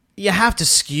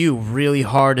skew really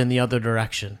hard in the other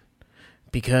direction,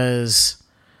 because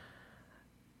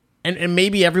and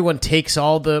maybe everyone takes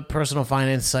all the personal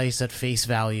finance sites at face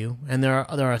value, and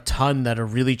there are a ton that are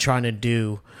really trying to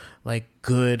do like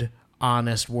good,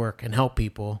 honest work and help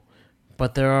people,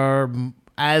 but there are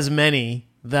as many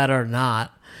that are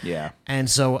not. Yeah. And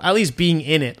so at least being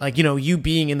in it, like, you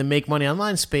being in the make money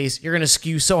online space, you're going to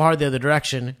skew so hard the other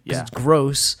direction because it's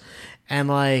gross. And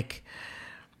like,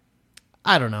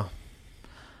 I don't know.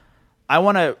 I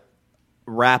want to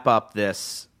wrap up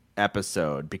this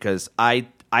episode because I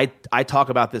talk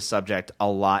about this subject a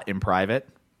lot in private,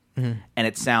 and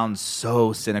it sounds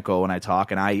so cynical when I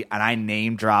talk, and I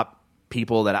name drop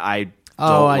people that I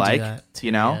don't like, do that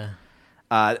too,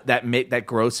 that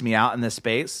gross me out in this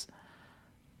space.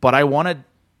 But I want to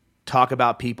talk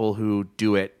about people who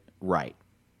do it right.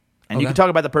 And you can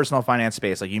talk about the personal finance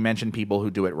space. Like you mentioned people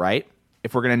who do it right.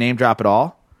 If we're going to name drop it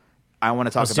all, I want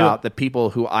to talk about the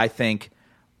people who I think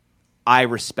I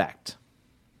respect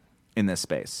in this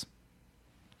space.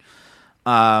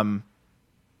 And,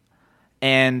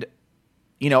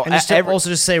 also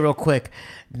just say real quick,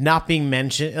 not being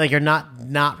mentioned, like you're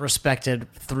not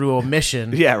respected through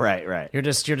omission. Yeah, right. You're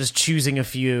just choosing a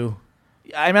few.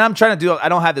 I mean, I'm trying to I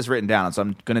don't have this written down, so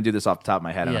I'm going to do this off the top of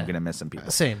my head, and I'm going to miss some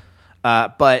people. Same.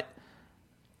 But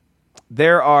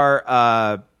there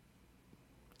are,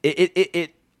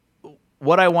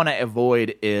 what I want to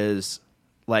avoid is,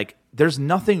 like, there's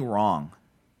nothing wrong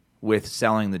with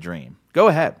selling the dream. Go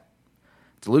ahead.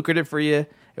 It's lucrative for you.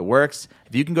 It works.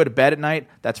 If you can go to bed at night,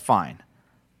 that's fine.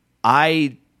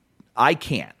 I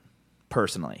can't,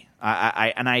 personally.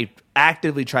 I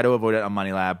actively try to avoid it on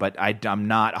Money Lab, but I'm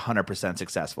not 100%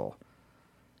 successful.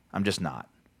 I'm just not.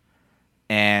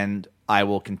 And I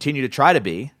will continue to try to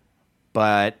be,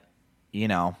 but,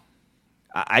 I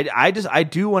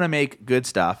do want to make good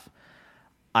stuff.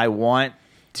 I want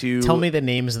to... Tell me the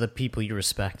names of the people you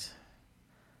respect.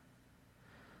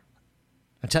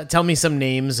 Tell me some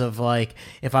names of, like,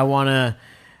 if I want to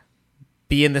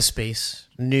be in the space,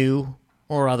 new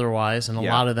or otherwise, and a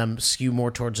lot of them skew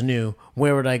more towards new,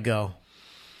 where would I go?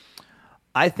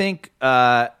 I think,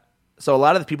 so a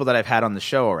lot of the people that I've had on the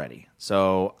show already.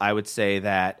 So I would say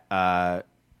that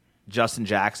Justin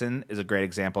Jackson is a great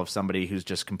example of somebody who's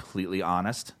just completely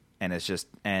honest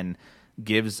and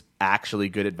gives actually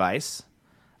good advice.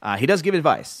 He does give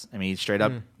advice. I mean, he straight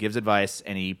up gives advice,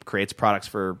 and he creates products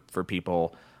for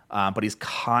people, but he's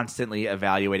constantly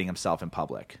evaluating himself in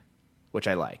public, which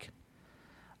I like.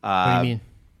 What do you mean?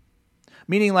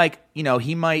 Meaning, like,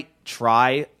 he might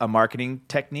try a marketing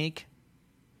technique,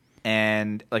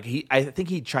 and like I think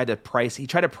he tried a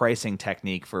pricing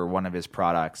technique for one of his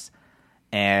products,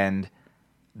 and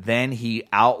then he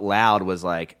out loud was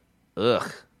like,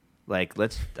 ugh. Like,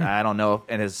 I don't know.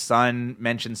 And his son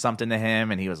mentioned something to him,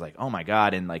 and he was like, oh my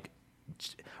God, and like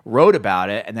wrote about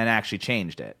it and then actually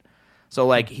changed it. So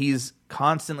like he's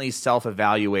constantly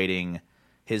self-evaluating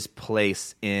his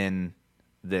place in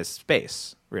this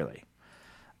space, really.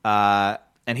 And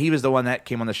he was the one that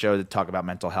came on the show to talk about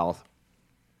mental health.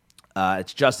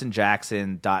 It's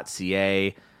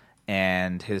justinjackson.ca,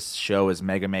 and his show is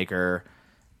Mega Maker,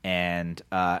 and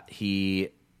he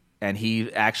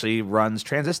actually runs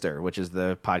Transistor, which is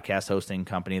the podcast hosting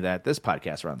company that this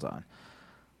podcast runs on.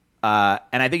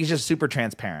 And I think he's just super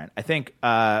transparent. I think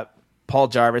Paul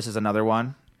Jarvis is another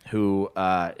one who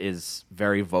is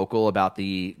very vocal about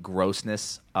the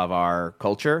grossness of our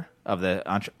culture, of the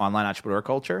online entrepreneur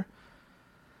culture,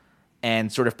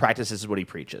 and sort of practices what he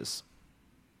preaches.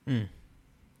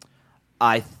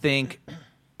 I think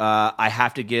I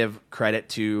have to give credit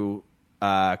to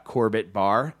Corbett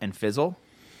Barr and Fizzle.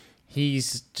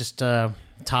 He's just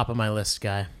top of my list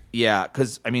guy. Yeah,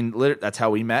 because, I mean, that's how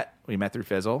we met. We met through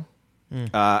Fizzle.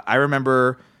 I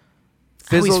remember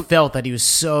Fizzle... I always felt that he was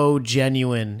so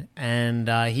genuine, and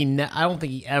I don't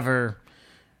think he ever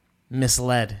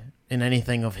misled in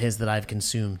anything of his that I've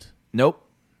consumed. Nope.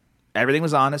 Everything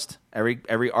was honest. Every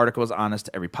article was honest.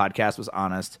 Every podcast was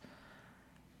honest.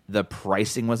 The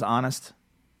pricing was honest.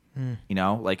 You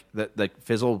know, like the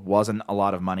Fizzle wasn't a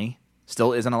lot of money,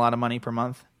 still isn't a lot of money per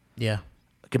month. Yeah.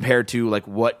 Compared to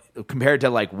what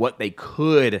they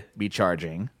could be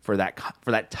charging for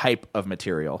that type of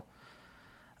material.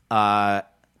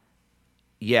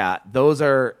 Yeah, those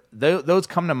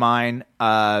come to mind.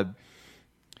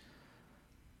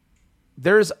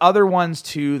 There's other ones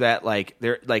too that like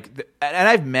they're like, and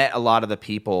I've met a lot of the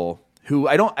people who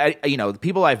the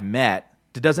people I've met,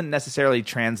 it doesn't necessarily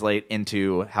translate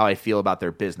into how I feel about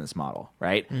their business model,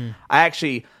 right? I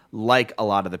actually like a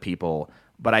lot of the people,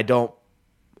 but I don't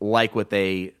like what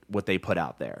they put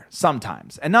out there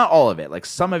sometimes, and not all of it. Like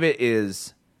some of it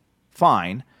is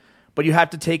fine, but you have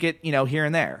to take it, here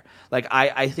and there. Like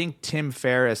I think Tim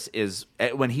Ferriss is,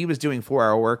 when he was doing 4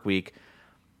 Hour Workweek,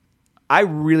 I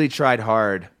really tried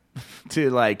hard to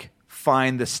like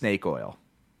find the snake oil.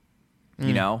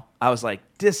 I was like,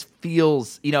 this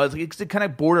feels, it kind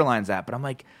of borderlines that, but I'm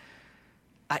like,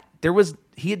 he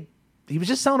was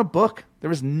just selling a book. There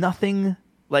was nothing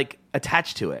like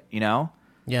attached to it,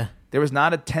 Yeah. There was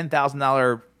not a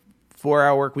 $10,000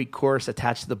 4-hour workweek course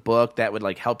attached to the book that would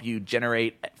like help you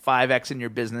generate 5x in your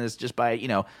business just by,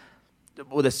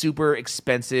 with a super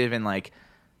expensive and like,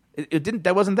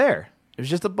 that wasn't there. It was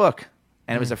just a book,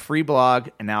 and it was a free blog,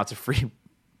 and now it's a free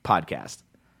podcast.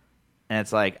 And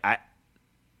it's like,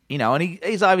 and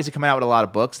he's obviously coming out with a lot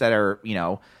of books that are,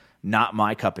 not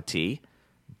my cup of tea,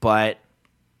 but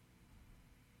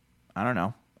I don't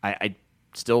know. I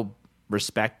still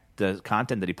respect the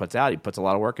content that he puts out. He puts a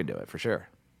lot of work into it for sure.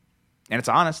 And it's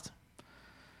honest.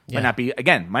 Yeah.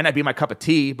 Might not be my cup of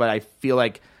tea, but I feel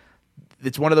like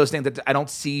it's one of those things that I don't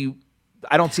see the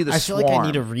I feel swarm. like I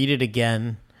need to read it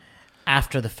again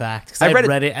after the fact, because I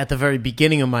read it at the very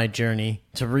beginning of my journey.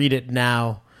 To read it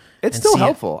now, it's still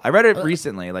helpful. I read it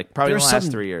recently, like probably in the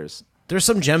last 3 years. There's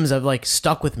some gems that have like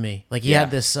stuck with me. Like he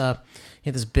had this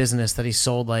business that he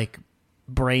sold like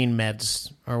brain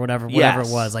meds or whatever it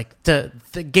was, like the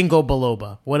ginkgo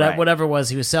biloba, whatever it was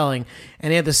he was selling.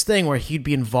 And he had this thing where he'd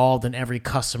be involved in every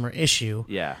customer issue.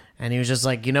 Yeah. And he was just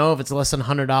like, if it's less than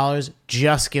 $100,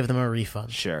 just give them a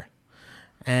refund. Sure.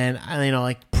 And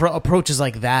approaches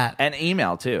like that, and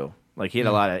email too. Like he had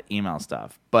a lot of email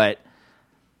stuff, but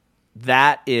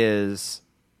that is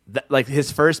like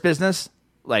his first business,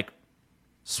 like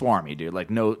swarmy, dude.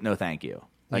 Like no, thank you.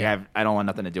 Like I don't want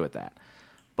nothing to do with that.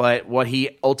 But what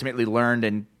he ultimately learned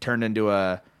and turned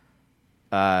into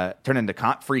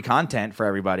free content for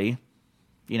everybody,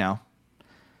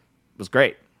 was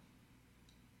great.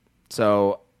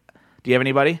 So, do you have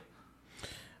anybody?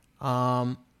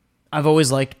 I've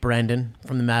always liked Brandon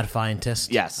from The Mad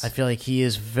Fientist. Yes. I feel like he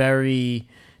is very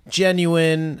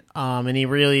genuine, and he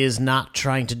really is not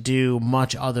trying to do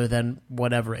much other than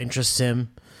whatever interests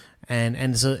him.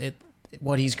 And so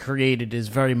what he's created is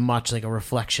very much like a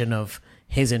reflection of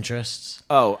his interests.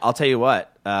 Oh, I'll tell you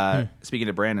what. Speaking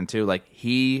to Brandon too, like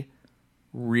he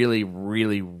really,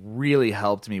 really, really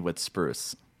helped me with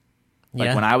Spruce.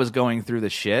 Like when I was going through the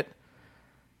shit,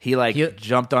 he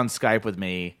jumped on Skype with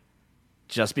me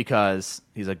just because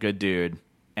he's a good dude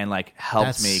and like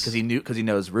helped me because he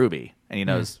knows Ruby and he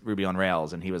knows Ruby on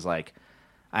Rails, and he was like,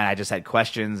 and I just had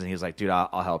questions and he was like, dude,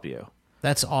 I'll help you.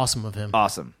 That's awesome of him.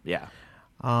 Awesome, yeah.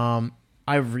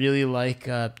 I really like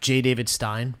J. David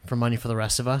Stein from Money for the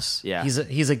Rest of Us. Yeah.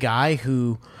 He's a guy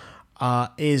who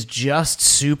is just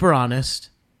super honest,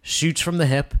 shoots from the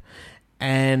hip,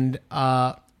 and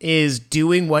is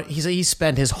doing what he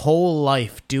spent his whole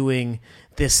life doing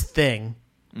this thing,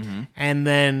 and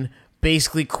then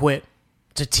basically quit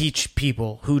to teach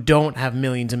people who don't have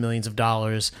millions and millions of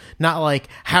dollars, not like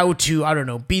how to, I don't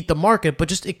know, beat the market, but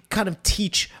just kind of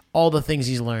teach all the things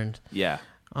he's learned. Yeah.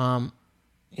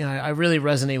 I really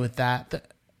resonate with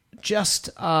that. Just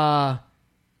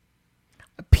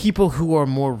people who are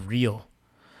more real,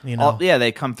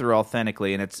 they come through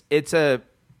authentically, and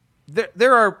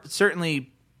there are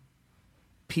certainly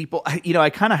people. I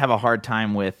kind of have a hard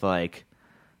time with like,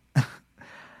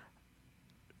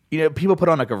 people put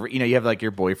on like you have like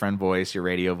your boyfriend voice, your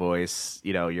radio voice,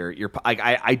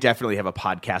 I definitely have a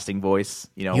podcasting voice.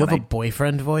 You have a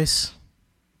boyfriend voice?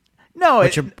 No,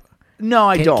 No,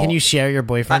 I don't. Can you share your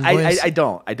boyfriend voice? I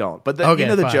don't. But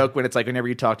the joke when it's like whenever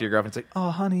you talk to your girlfriend, it's like, oh,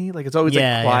 honey, like it's always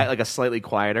like quiet, like a slightly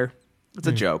quieter. It's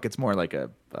a joke. It's more like a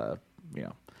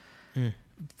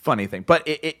funny thing. But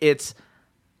it's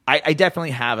I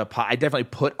definitely have I definitely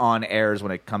put on airs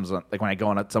when it comes on, like when I go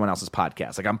on someone else's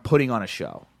podcast. Like I'm putting on a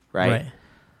show, right?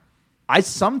 I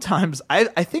sometimes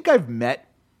I think I've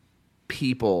met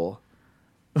people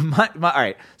All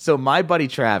right. So my buddy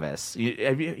Travis,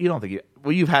 you don't think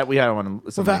we had one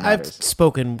of some I've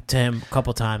spoken to him a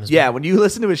couple times. Yeah, when you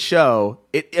listen to his show,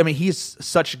 he's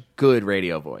such a good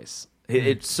radio voice.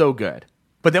 It's so good.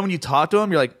 But then when you talk to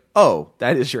him, you're like, oh,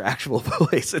 that is your actual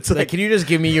voice. It's like, can you just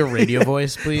give me your radio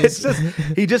voice, please?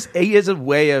 He has a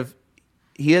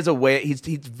way. He's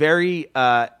very.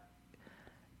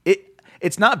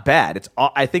 It's not bad.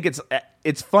 I think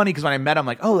it's funny because when I met him, I'm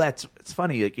like, oh, it's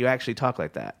funny. Like you actually talk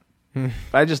like that. But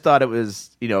I just thought it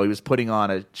was, he was putting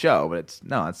on a show, but it's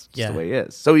just the way he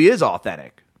is. So he is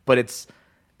authentic, but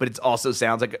it also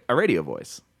sounds like a radio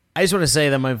voice. I just want to say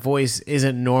that my voice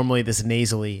isn't normally this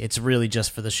nasally. It's really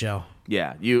just for the show.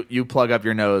 Yeah, you plug up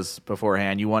your nose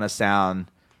beforehand. You want to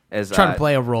sound as trying to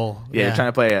play a role. Yeah, you're trying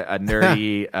to play a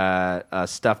nerdy,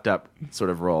 stuffed up sort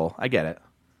of role. I get it.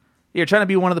 You're trying to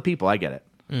be one of the people. I get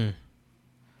it.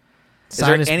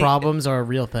 Sinus problems are a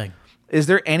real thing. Is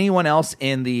there anyone else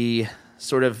in the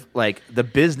sort of like the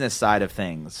business side of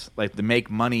things, like the make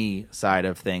money side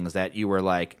of things that you were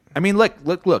like, I mean, look,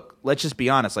 let's just be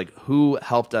honest. Like who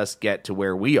helped us get to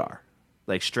where we are?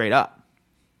 Like straight up.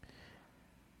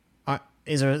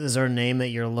 Is there a name that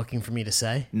you're looking for me to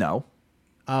say? No.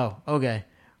 Oh, okay.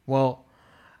 Well,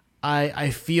 I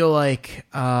feel like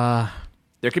there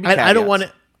could be caveats. I don't want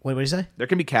to. Wait, what did you say? There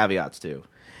can be caveats too.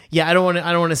 Yeah, I don't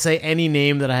want to say any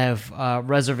name that I have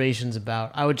reservations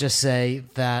about. I would just say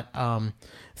that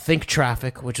Think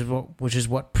Traffic, which is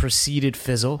what preceded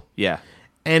Fizzle. Yeah.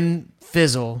 And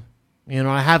Fizzle,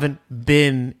 I haven't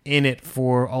been in it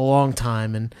for a long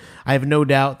time, and I have no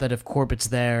doubt that if Corbett's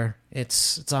there,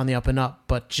 it's on the up and up.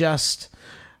 But just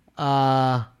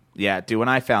yeah, dude. When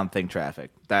I found Think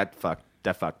Traffic, that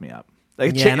fucked me up.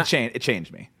 Like it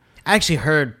changed me. I actually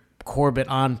heard Corbett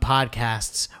on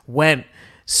podcasts,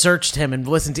 searched him and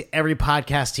listened to every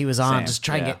podcast he was on, just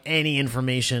trying to get any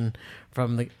information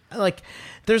from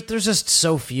there's just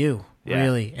so few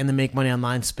really in the make money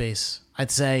online space.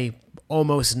 I'd say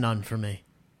almost none for me.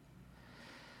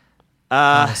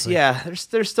 Yeah,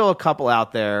 there's still a couple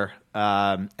out there.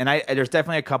 And there's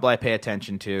definitely a couple I pay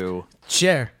attention to.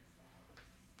 Share.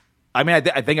 I mean,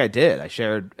 I think I did. I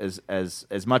shared as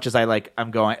much as I like.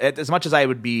 I'm going as much as I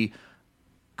would be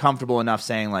comfortable enough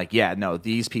saying like, yeah, no,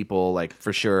 these people like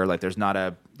for sure. Like, there's not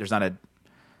a.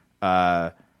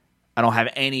 I don't have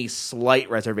any slight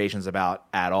reservations about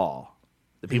at all.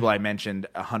 The people I mentioned,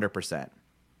 100%.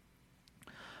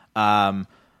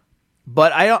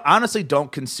 But I honestly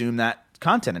don't consume that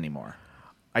content anymore.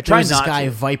 I try not to. This guy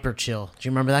Viper Chill. Do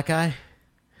you remember that guy?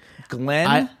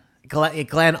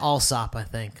 Glenn Allsop, I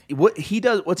think. What's he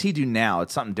do now?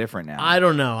 It's something different now. I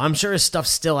don't know. I'm sure his stuff's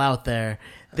still out there.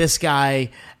 This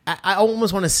guy, I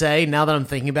almost want to say, now that I'm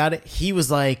thinking about it, he was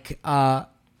like,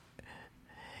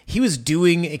 he was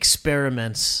doing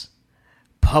experiments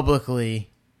publicly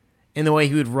in the way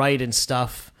he would write and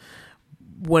stuff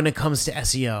when it comes to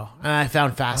SEO. And I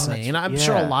found fascinating. And I'm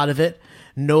sure a lot of it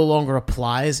no longer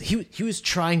applies. He was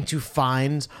trying to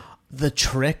find the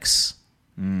tricks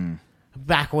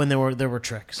back when there were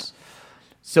tricks.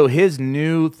 So his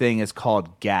new thing is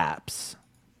called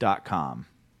gaps.com.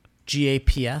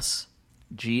 GAPS?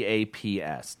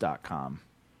 GAPS.com.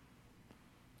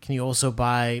 Can you also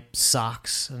buy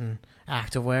socks and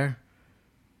activewear?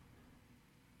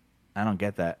 I don't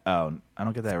get that. Oh, I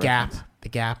don't get that. Gap. Reference. The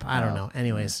Gap. I don't know.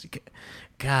 Anyways,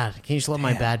 God, can you just let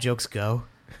my bad jokes go?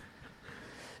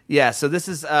 Yeah, so this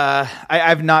is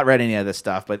I've not read any of this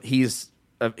stuff, but he's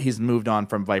moved on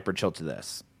from Viper Chill to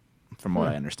this, from what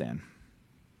I understand.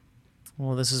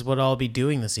 Well, this is what I'll be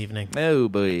doing this evening. Oh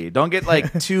boy, don't get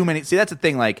like too many. See, that's the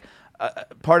thing. Like,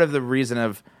 part of the reason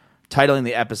of titling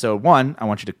the episode, 1, I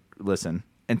want you to listen,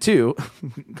 and 2,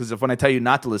 because when I tell you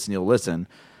not to listen, you'll listen.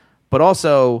 But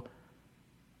also,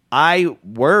 I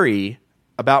worry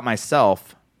about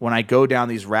myself when I go down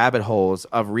these rabbit holes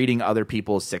of reading other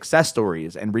people's success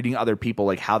stories and reading other people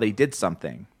like how they did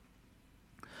something,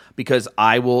 because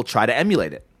I will try to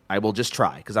emulate it. I will just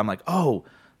try, because I'm like, oh,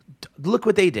 look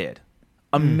what they did.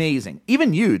 Amazing.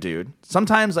 Even you, dude.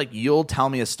 Sometimes like you'll tell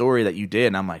me a story that you did,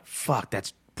 and I'm like, fuck,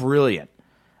 that's brilliant.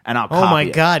 And I'll copy Oh my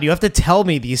it. God, you have to tell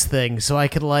me these things so I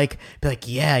could like be like,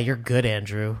 yeah, you're good,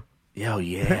 Andrew. Oh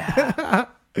yeah.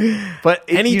 But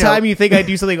anytime you think I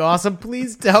do something awesome,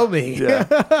 please tell me. Yeah.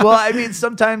 Well, I mean,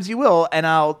 sometimes you will, and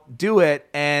I'll do it,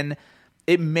 and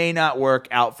it may not work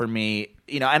out for me,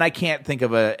 and I can't think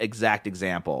of an exact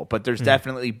example, but there's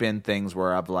definitely been things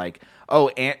where I'm like, oh,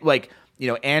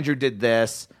 Andrew did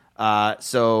this,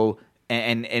 so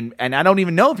and I don't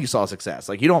even know if you saw success.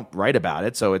 Like, you don't write about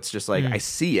it, so it's just like I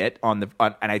see it and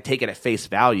I take it at face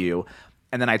value,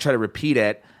 and then I try to repeat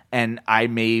it, and I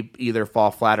may either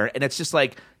fall flatter. And it's just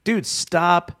like, dude,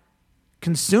 stop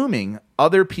consuming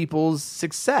other people's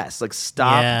success. Like,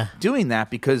 stop doing that,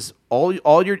 because all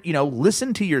your,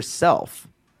 listen to yourself.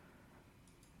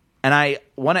 And I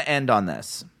want to end on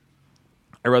this.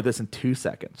 I wrote this in 2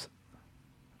 seconds.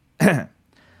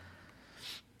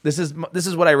 This is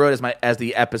what I wrote as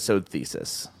the episode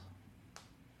thesis.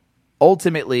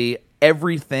 Ultimately,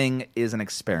 everything is an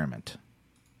experiment.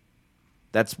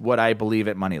 That's what I believe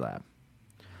at Money Lab.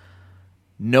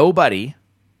 Nobody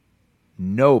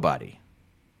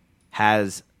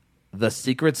has the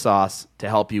secret sauce to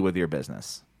help you with your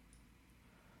business.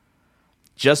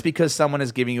 Just because someone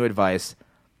is giving you advice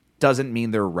doesn't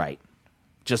mean they're right.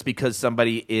 Just because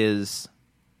somebody is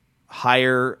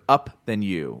higher up than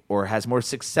you, or has more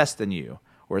success than you,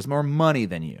 or has more money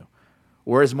than you,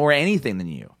 or has more anything than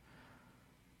you,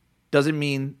 doesn't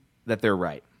mean that they're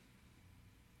right.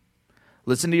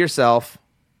 Listen to yourself.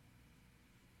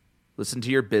 Listen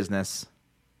to your business.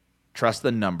 Trust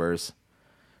the numbers.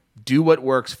 Do what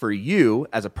works for you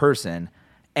as a person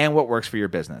and what works for your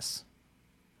business.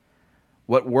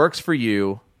 What works for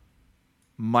you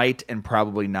might and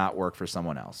probably not work for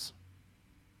someone else.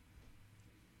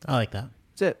 I like that.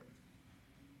 That's it.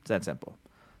 It's that simple.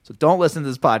 So don't listen to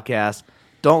this podcast.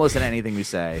 Don't listen to anything we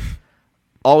say.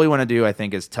 All we want to do, I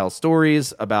think, is tell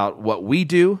stories about what we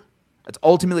do. That's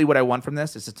ultimately what I want from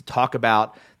this, is just to talk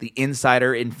about the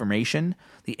insider information,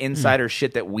 the insider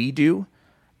shit that we do.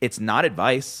 It's not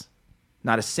advice.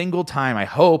 Not a single time, I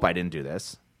hope I didn't do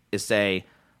this, is say,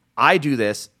 I do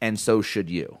this and so should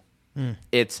you.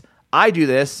 It's, I do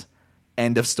this,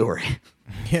 end of story.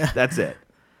 Yeah. That's it.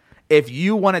 If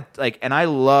you want to, and I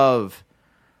love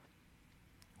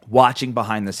watching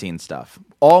behind the scenes stuff.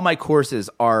 All my courses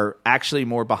are actually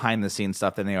more behind the scenes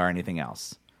stuff than they are anything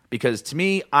else. Because to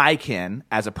me, I can,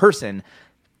 as a person,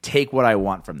 take what I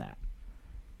want from that.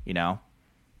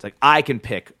 It's like, I can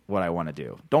pick what I want to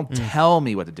do. Don't tell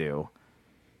me what to do.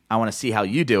 I want to see how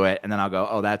you do it, and then I'll go,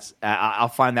 oh, I'll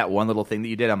find that one little thing that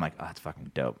you did. I'm like, oh, that's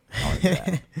fucking dope. I want to do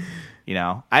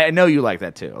that. I know you like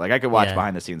that too. Like, I could watch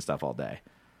behind the scenes stuff all day.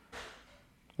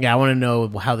 Yeah, I want to know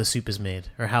how the soup is made,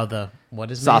 or how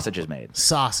sausage is made.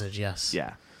 Sausage, yes.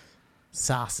 Yeah.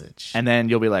 Sausage. And then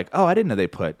you'll be like, oh, I didn't know they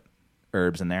put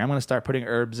herbs in there. I'm going to start putting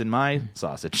herbs in my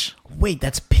sausage. Wait,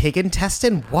 that's pig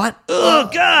intestine? What? Oh,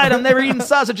 God, I'm never eating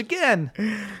sausage again.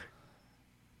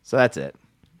 So that's it.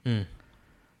 You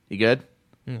good?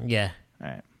 Yeah. All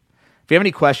right. If you have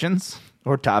any questions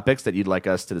or topics that you'd like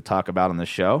us to talk about on the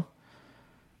show,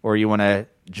 or you want to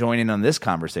join in on this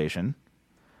conversation,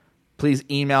 please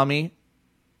email me.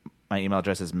 My email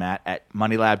address is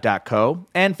matt@moneylab.co,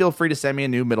 and feel free to send me a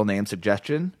new middle name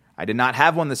suggestion. I did not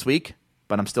have one this week,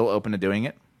 but I'm still open to doing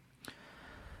it.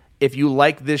 If you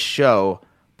like this show,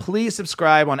 please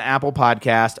subscribe on Apple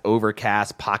Podcast,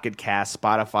 Overcast, Pocket Cast,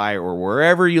 Spotify, or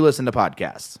wherever you listen to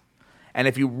podcasts. And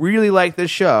if you really like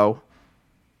this show,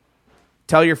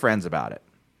 tell your friends about it.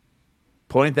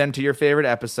 Point them to your favorite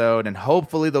episode, and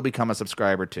hopefully they'll become a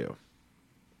subscriber too.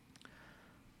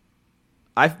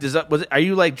 Are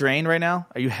you like drained right now?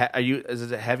 Is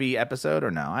it a heavy episode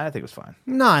or no? I think it was fine.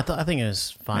 No, I think it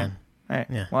was fine. All right.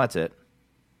 Yeah. Well, that's it.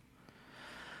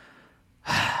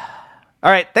 All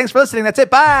right. Thanks for listening. That's it.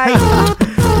 Bye.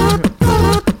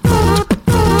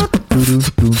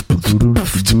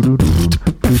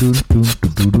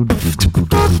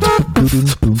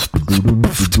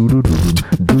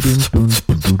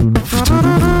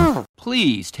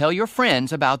 Please tell your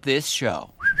friends about this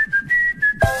show.